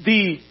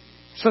the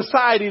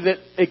society that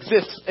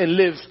exists and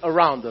lives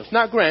around us.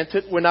 Now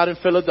granted, we're not in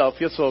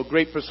Philadelphia, so a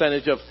great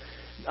percentage of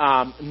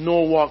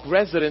Norwalk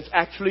residents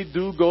actually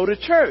do go to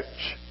church.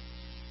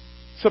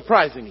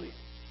 Surprisingly.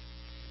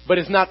 But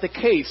it's not the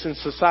case in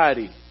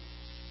society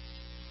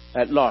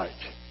at large,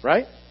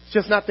 right? It's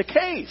just not the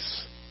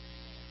case.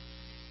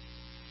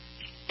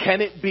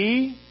 Can it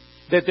be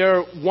that there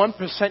are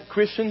 1%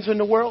 Christians in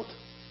the world?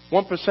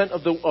 1%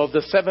 of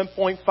the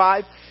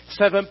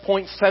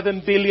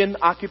 7.7 billion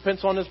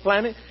occupants on this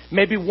planet?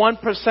 Maybe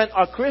 1%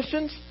 are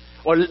Christians,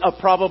 or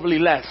probably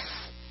less.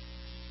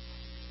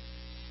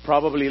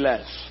 Probably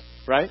less,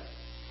 right?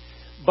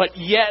 But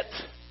yet,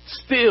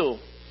 still,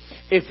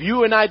 if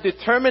you and I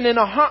determine in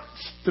our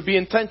hearts to be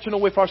intentional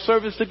with our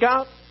service to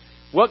God,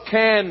 what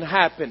can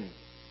happen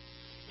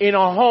in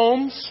our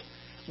homes?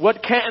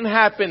 What can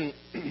happen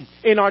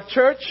in our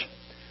church?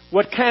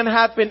 What can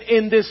happen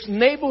in this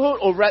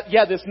neighborhood,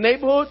 this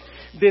neighborhood,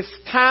 this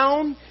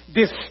town,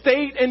 this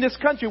state, and this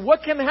country?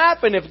 What can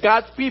happen if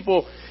God's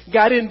people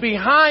got in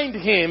behind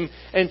Him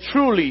and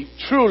truly,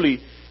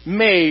 truly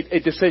made a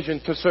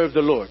decision to serve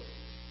the Lord?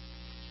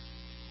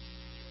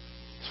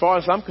 As far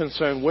as I'm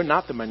concerned, we're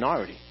not the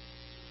minority.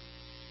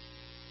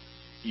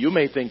 You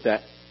may think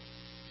that,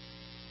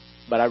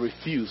 but I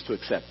refuse to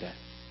accept that.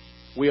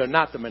 We are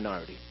not the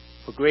minority.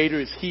 For greater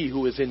is He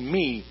who is in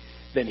me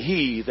than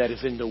he that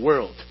is in the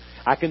world.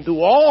 I can do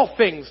all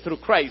things through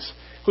Christ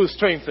who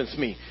strengthens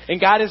me. And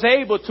God is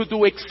able to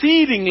do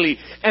exceedingly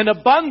and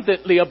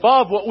abundantly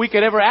above what we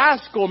could ever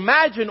ask or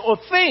imagine or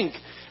think,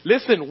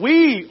 Listen,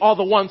 we are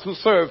the ones who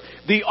serve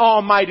the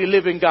almighty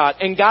living God.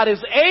 And God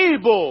is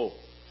able.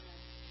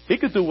 He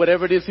could do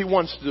whatever it is he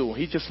wants to do.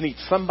 He just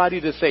needs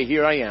somebody to say,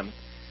 here I am.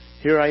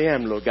 Here I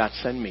am, Lord God,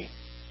 send me.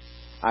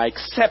 I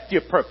accept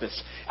your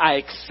purpose. I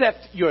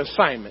accept your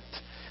assignment.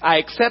 I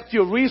accept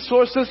your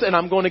resources, and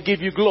I'm going to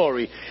give you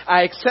glory.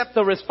 I accept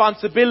the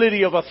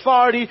responsibility of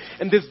authority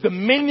and this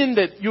dominion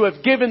that you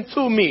have given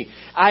to me.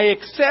 I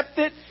accept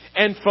it,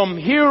 and from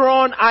here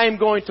on, I am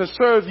going to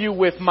serve you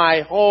with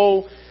my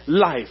whole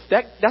life.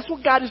 That's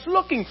what God is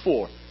looking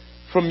for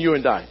from you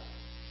and I.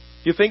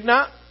 You think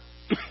not?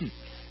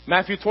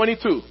 Matthew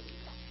 22.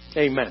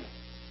 Amen.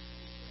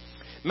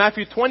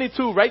 Matthew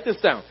 22, write this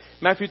down.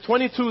 Matthew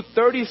 22,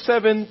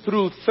 37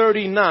 through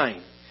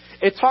 39.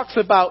 It talks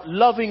about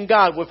loving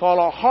God with all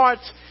our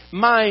hearts,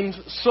 minds,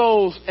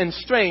 souls, and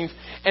strength,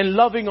 and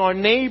loving our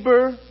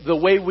neighbor the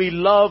way we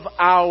love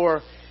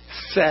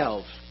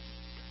ourselves.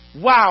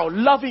 Wow,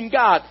 loving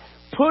God,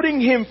 putting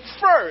Him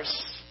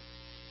first,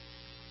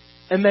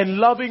 and then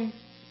loving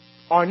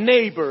our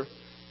neighbor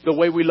the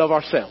way we love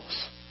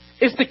ourselves.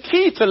 It's the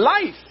key to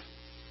life.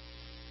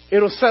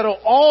 It'll settle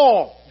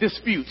all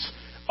disputes,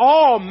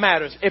 all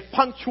matters. It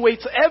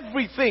punctuates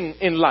everything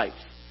in life.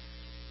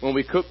 When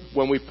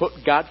we put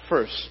God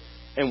first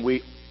and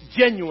we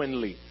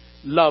genuinely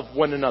love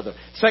one another.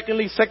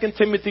 Secondly, 2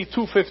 Timothy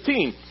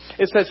 2:15.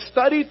 It says,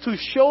 study to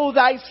show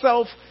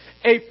thyself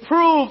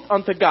approved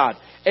unto God,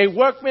 a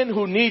workman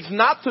who needs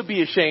not to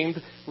be ashamed,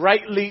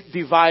 rightly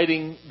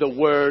dividing the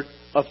word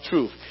of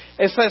truth.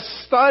 It says,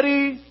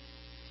 study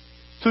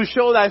to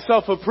show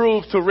thyself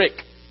approved to Rick.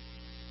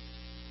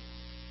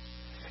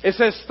 It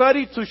says,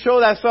 study to show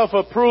thyself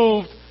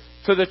approved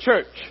to the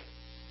church.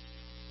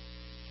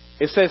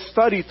 It says,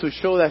 study to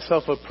show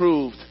thyself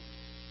approved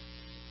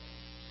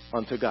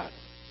unto God.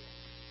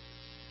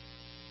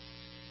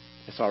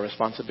 It's our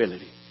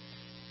responsibility.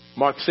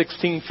 Mark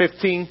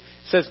 16:15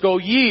 says, go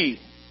ye.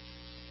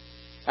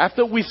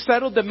 After we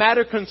settled the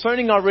matter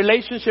concerning our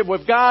relationship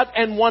with God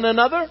and one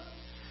another,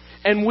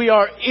 and we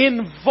are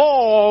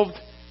involved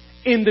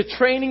in the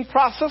training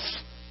process,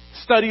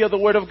 study of the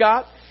Word of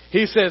God,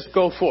 He says,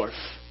 go forth.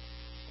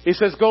 He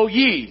says, go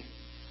ye.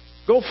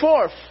 Go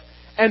forth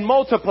and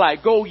multiply.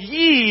 Go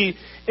ye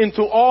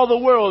into all the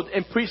world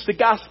and preach the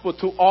gospel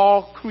to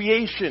all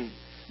creation.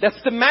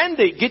 That's the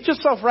mandate. Get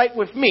yourself right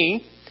with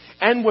me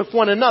and with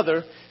one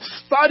another.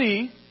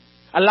 Study.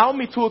 Allow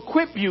me to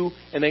equip you,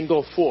 and then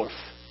go forth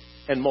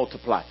and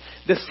multiply.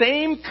 The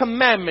same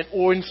commandment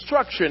or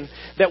instruction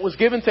that was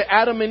given to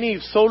Adam and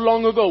Eve so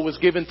long ago was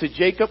given to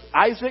Jacob,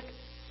 Isaac,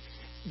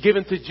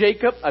 given to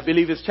Jacob, I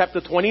believe it's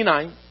chapter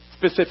 29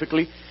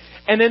 specifically.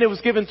 And then it was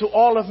given to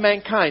all of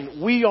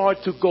mankind. We are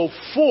to go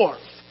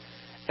forth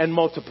and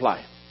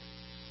multiply.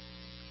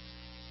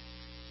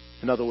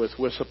 In other words,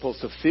 we're supposed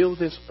to fill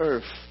this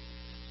earth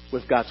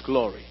with God's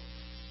glory.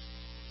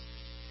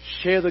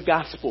 Share the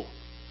gospel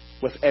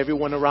with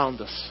everyone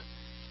around us.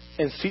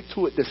 And see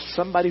to it that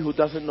somebody who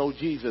doesn't know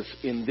Jesus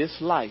in this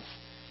life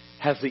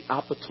has the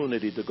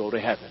opportunity to go to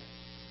heaven.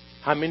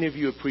 How many of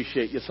you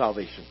appreciate your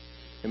salvation?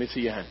 Let me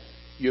see your hand.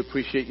 You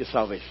appreciate your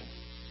salvation.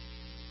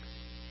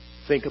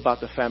 Think about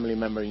the family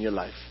member in your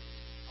life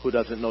who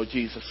doesn't know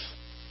Jesus.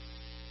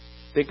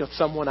 Think of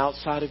someone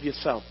outside of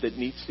yourself that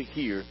needs to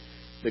hear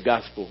the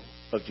gospel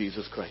of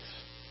Jesus Christ.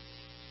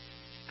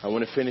 I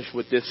want to finish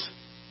with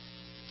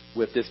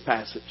this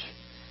passage.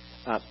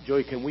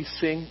 Joey, can we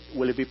sing?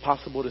 Will it be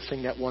possible to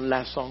sing that one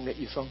last song that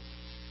you sung?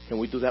 Can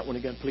we do that one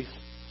again, please?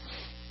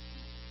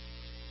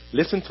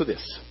 Listen to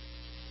this.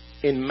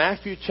 In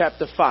Matthew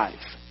chapter 5,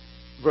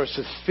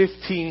 verses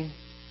 15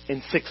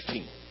 and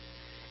 16.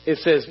 It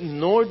says,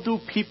 nor do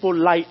people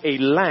light a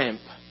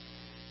lamp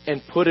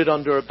and put it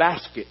under a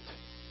basket,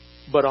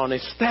 but on a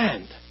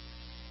stand.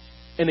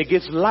 And it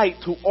gives light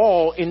to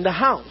all in the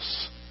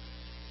house.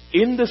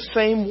 In the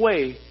same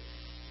way,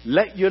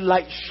 let your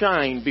light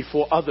shine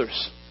before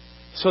others,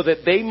 so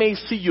that they may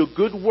see your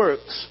good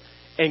works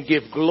and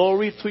give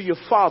glory to your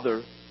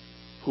Father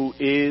who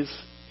is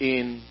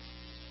in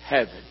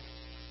heaven.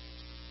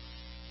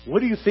 What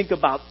do you think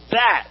about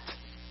that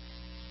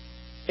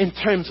in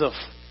terms of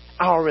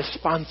our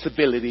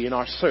responsibility in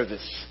our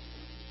service?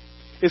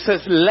 It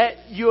says,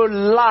 let your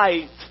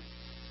light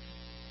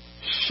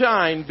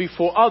shine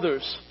before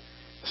others,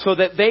 so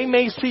that they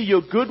may see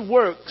your good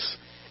works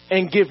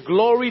and give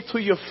glory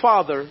to your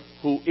Father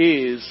who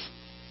is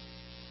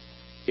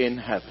in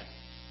heaven.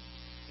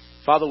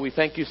 Father, we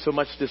thank you so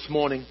much this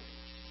morning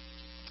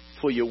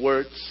for your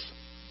words.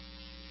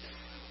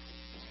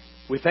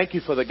 We thank you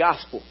for the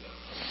gospel.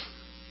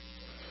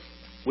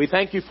 We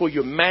thank you for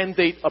your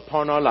mandate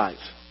upon our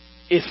lives.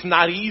 It's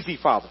not easy,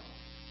 Father.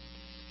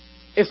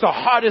 It's the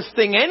hardest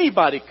thing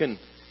anybody can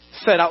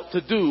set out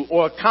to do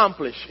or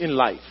accomplish in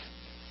life.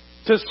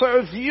 To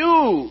serve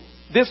you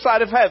this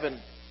side of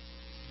heaven.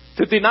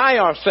 To deny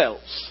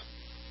ourselves.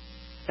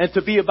 And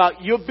to be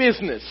about your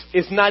business.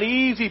 It's not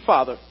easy,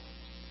 Father.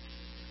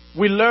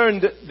 We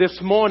learned this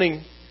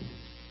morning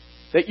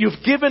that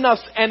you've given us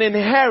an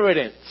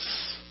inheritance.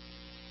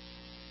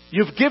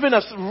 You've given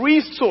us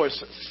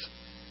resources.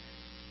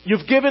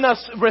 You've given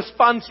us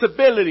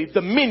responsibility,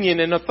 dominion,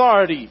 and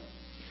authority.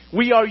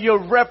 We are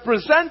your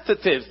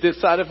representatives this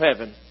side of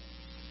heaven.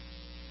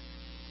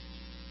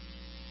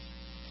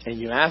 And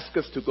you ask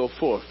us to go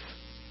forth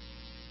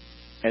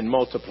and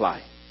multiply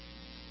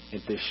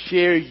and to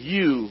share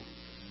you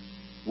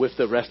with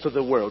the rest of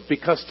the world.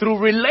 Because through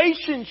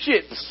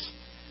relationships,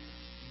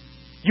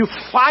 you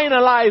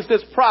finalize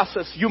this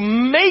process. You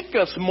make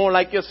us more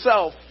like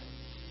yourself.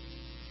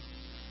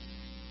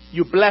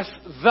 You bless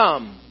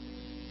them,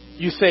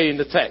 you say in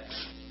the text.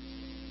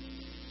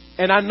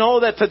 And I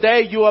know that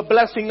today you are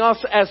blessing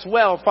us as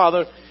well,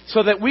 Father,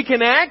 so that we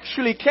can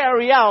actually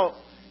carry out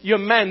your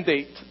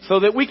mandate, so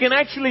that we can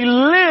actually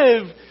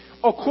live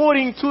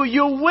according to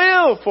your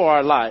will for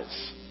our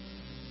lives.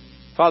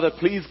 Father,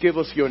 please give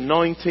us your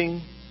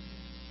anointing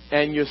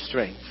and your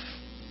strength.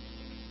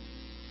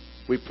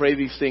 We pray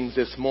these things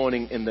this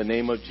morning in the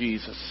name of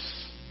Jesus.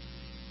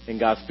 And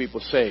God's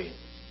people say,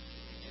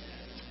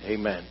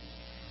 amen.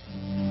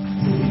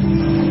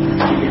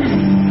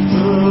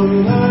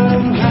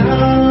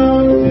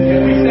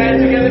 Can we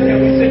stand together?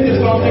 Can we sing this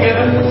song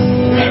together?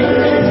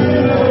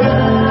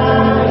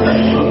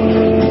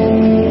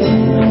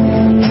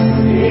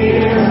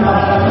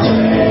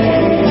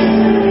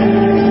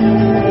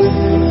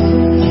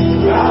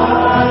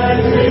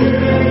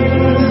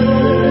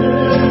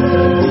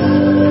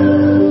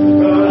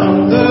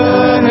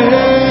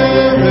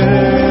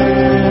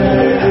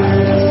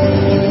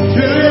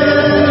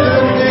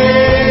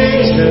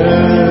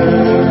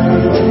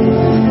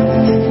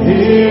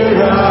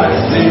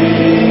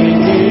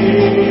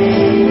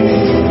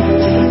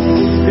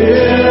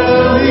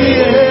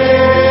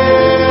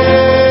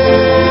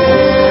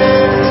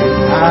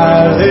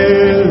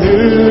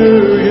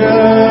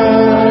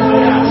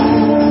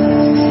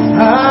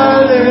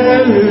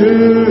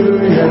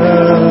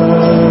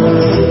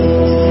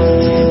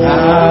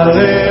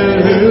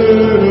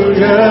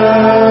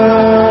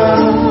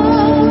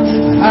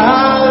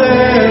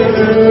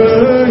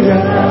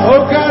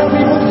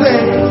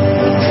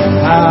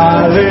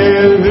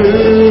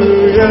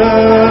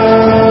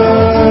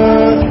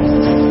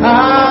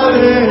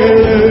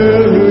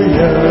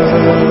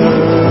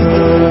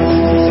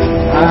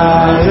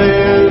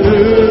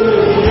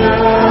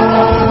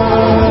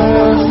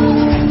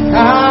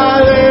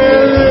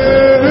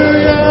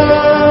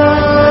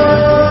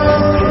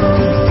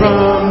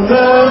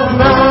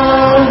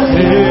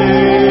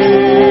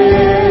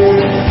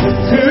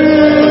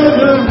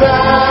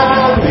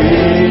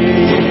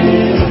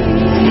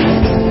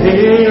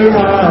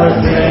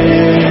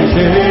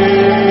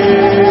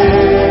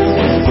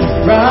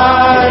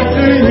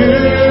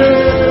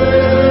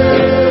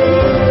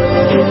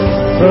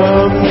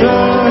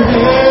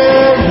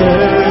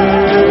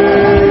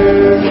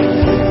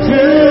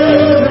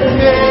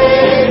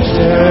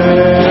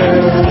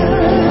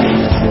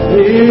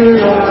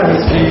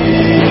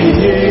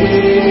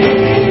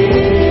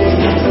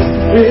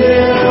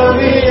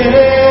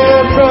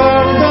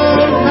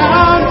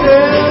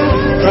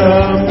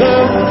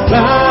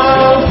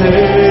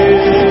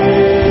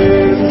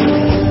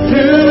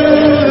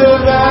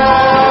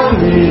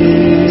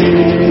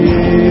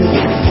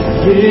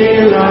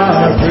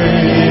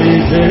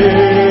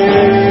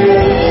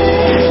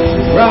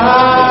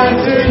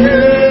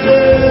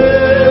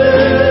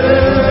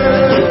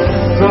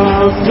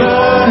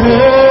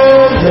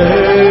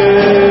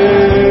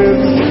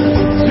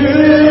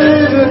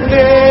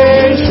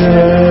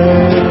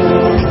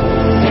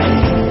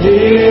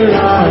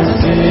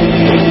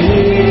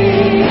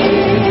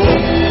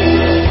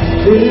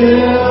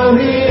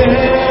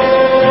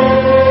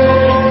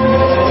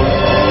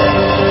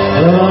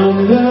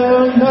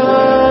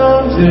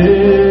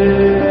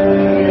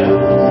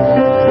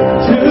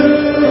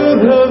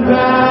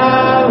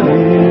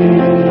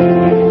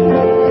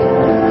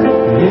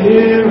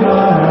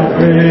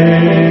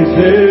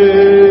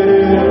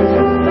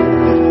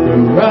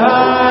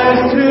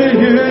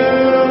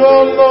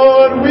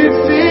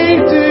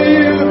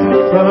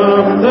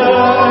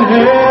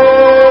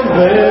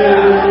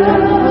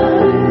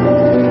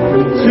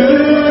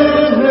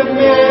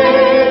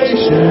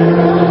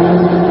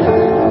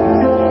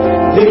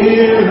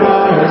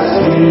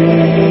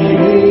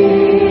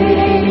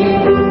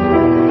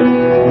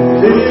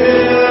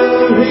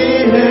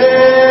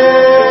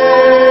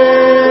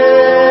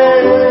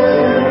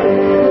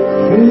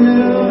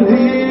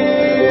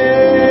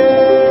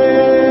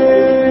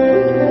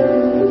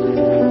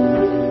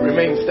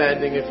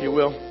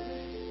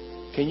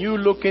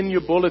 In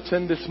your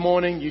bulletin this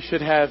morning, you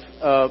should have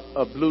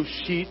a blue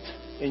sheet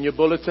in your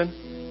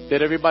bulletin.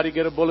 Did everybody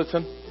get a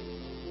bulletin?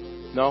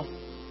 No?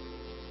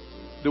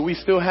 Do we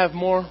still have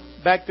more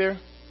back there?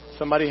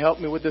 Somebody help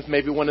me with this.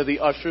 Maybe one of the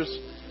ushers.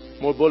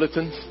 More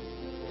bulletins.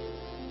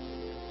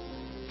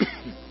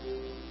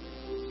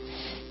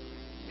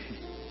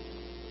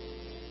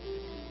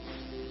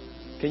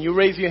 Can you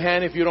raise your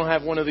hand if you don't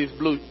have one of these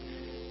blue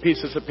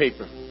pieces of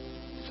paper?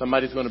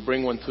 Somebody's going to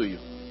bring one to you.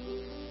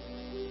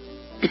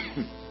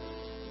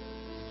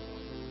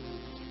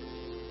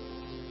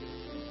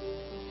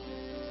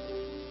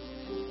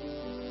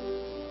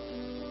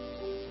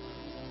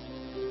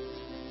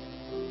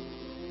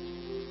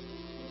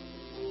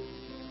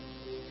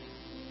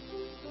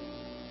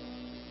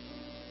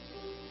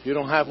 you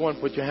don't have one,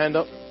 put your hand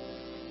up.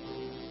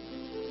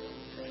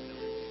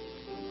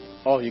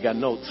 Oh, you got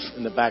notes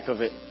in the back of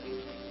it.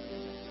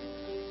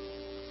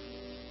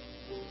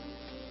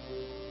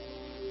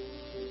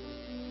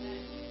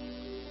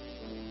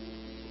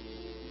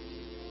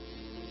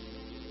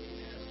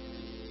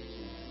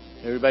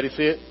 Everybody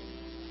see it?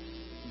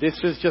 This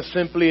is just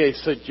simply a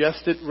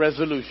suggested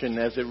resolution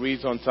as it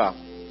reads on top.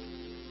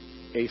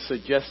 A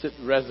suggested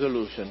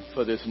resolution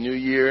for this new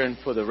year and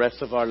for the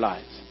rest of our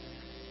lives.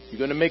 You're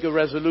going to make a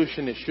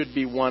resolution, it should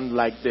be one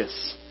like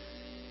this.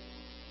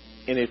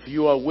 And if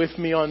you are with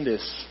me on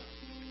this,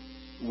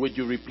 would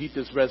you repeat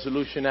this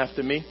resolution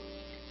after me?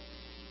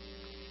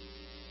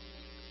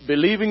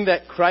 Believing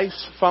that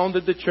Christ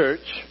founded the church.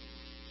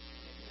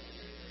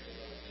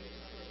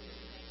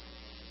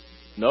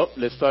 Nope,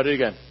 let's start it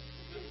again.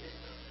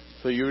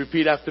 So you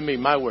repeat after me,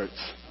 my words.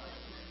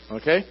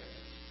 Okay?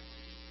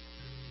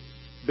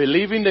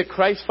 Believing that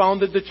Christ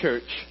founded the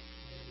church.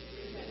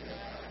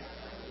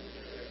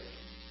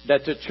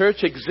 That the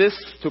church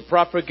exists to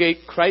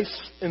propagate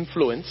Christ's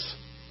influence.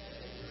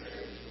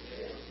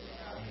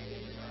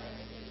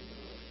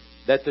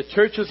 That the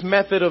church's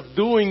method of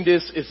doing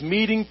this is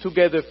meeting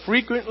together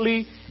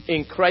frequently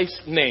in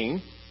Christ's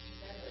name.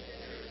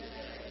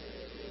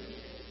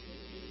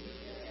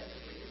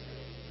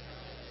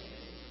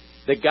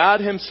 That God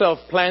himself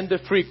planned the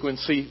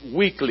frequency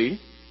weekly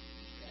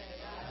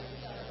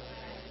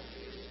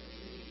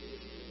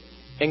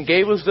and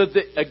gave us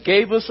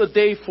a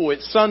day for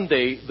it,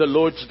 Sunday, the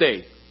Lord's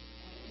Day.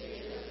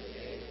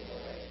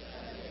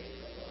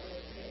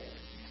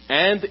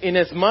 And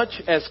inasmuch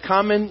as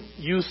common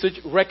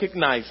usage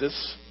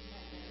recognizes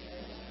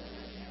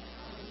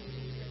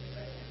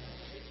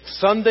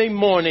Sunday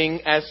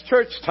morning as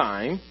church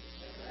time,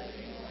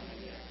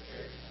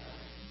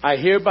 I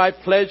hereby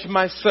pledge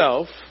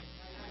myself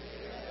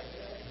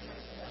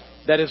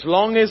that as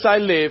long as I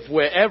live,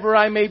 wherever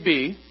I may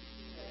be,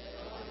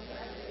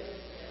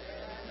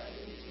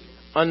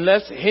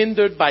 unless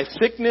hindered by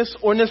sickness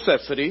or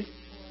necessity,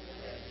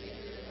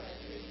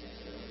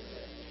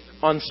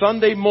 on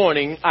Sunday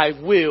morning I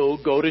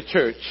will go to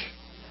church.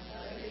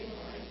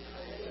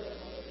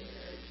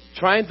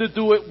 Trying to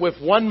do it with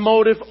one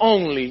motive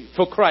only,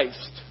 for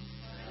Christ.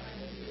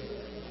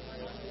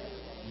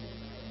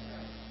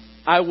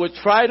 I would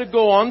try to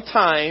go on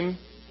time.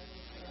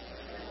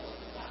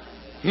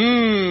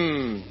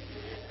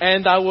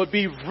 And I will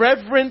be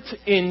reverent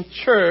in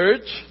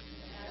church.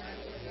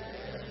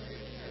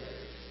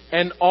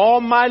 And all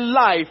my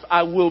life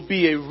I will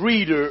be a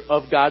reader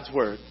of God's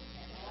Word.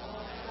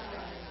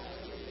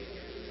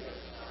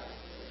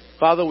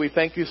 Father, we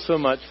thank you so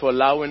much for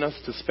allowing us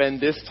to spend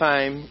this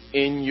time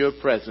in your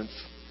presence.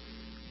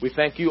 We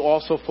thank you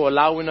also for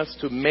allowing us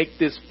to make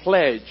this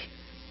pledge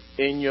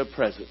in your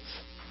presence.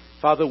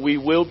 Father, we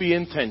will be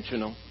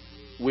intentional.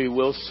 We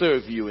will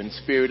serve you in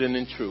spirit and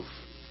in truth.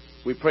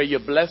 We pray your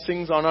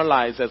blessings on our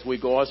lives as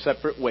we go our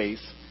separate ways.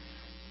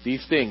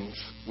 These things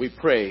we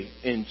pray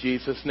in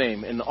Jesus'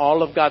 name. And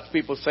all of God's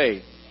people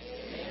say,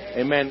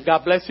 Amen.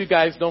 God bless you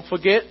guys. Don't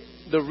forget,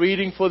 the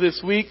reading for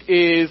this week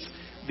is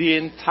the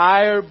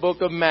entire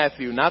book of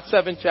Matthew. Not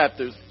 7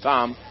 chapters,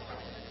 Tom.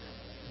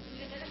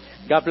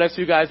 God bless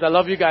you guys. I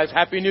love you guys.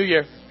 Happy New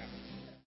Year.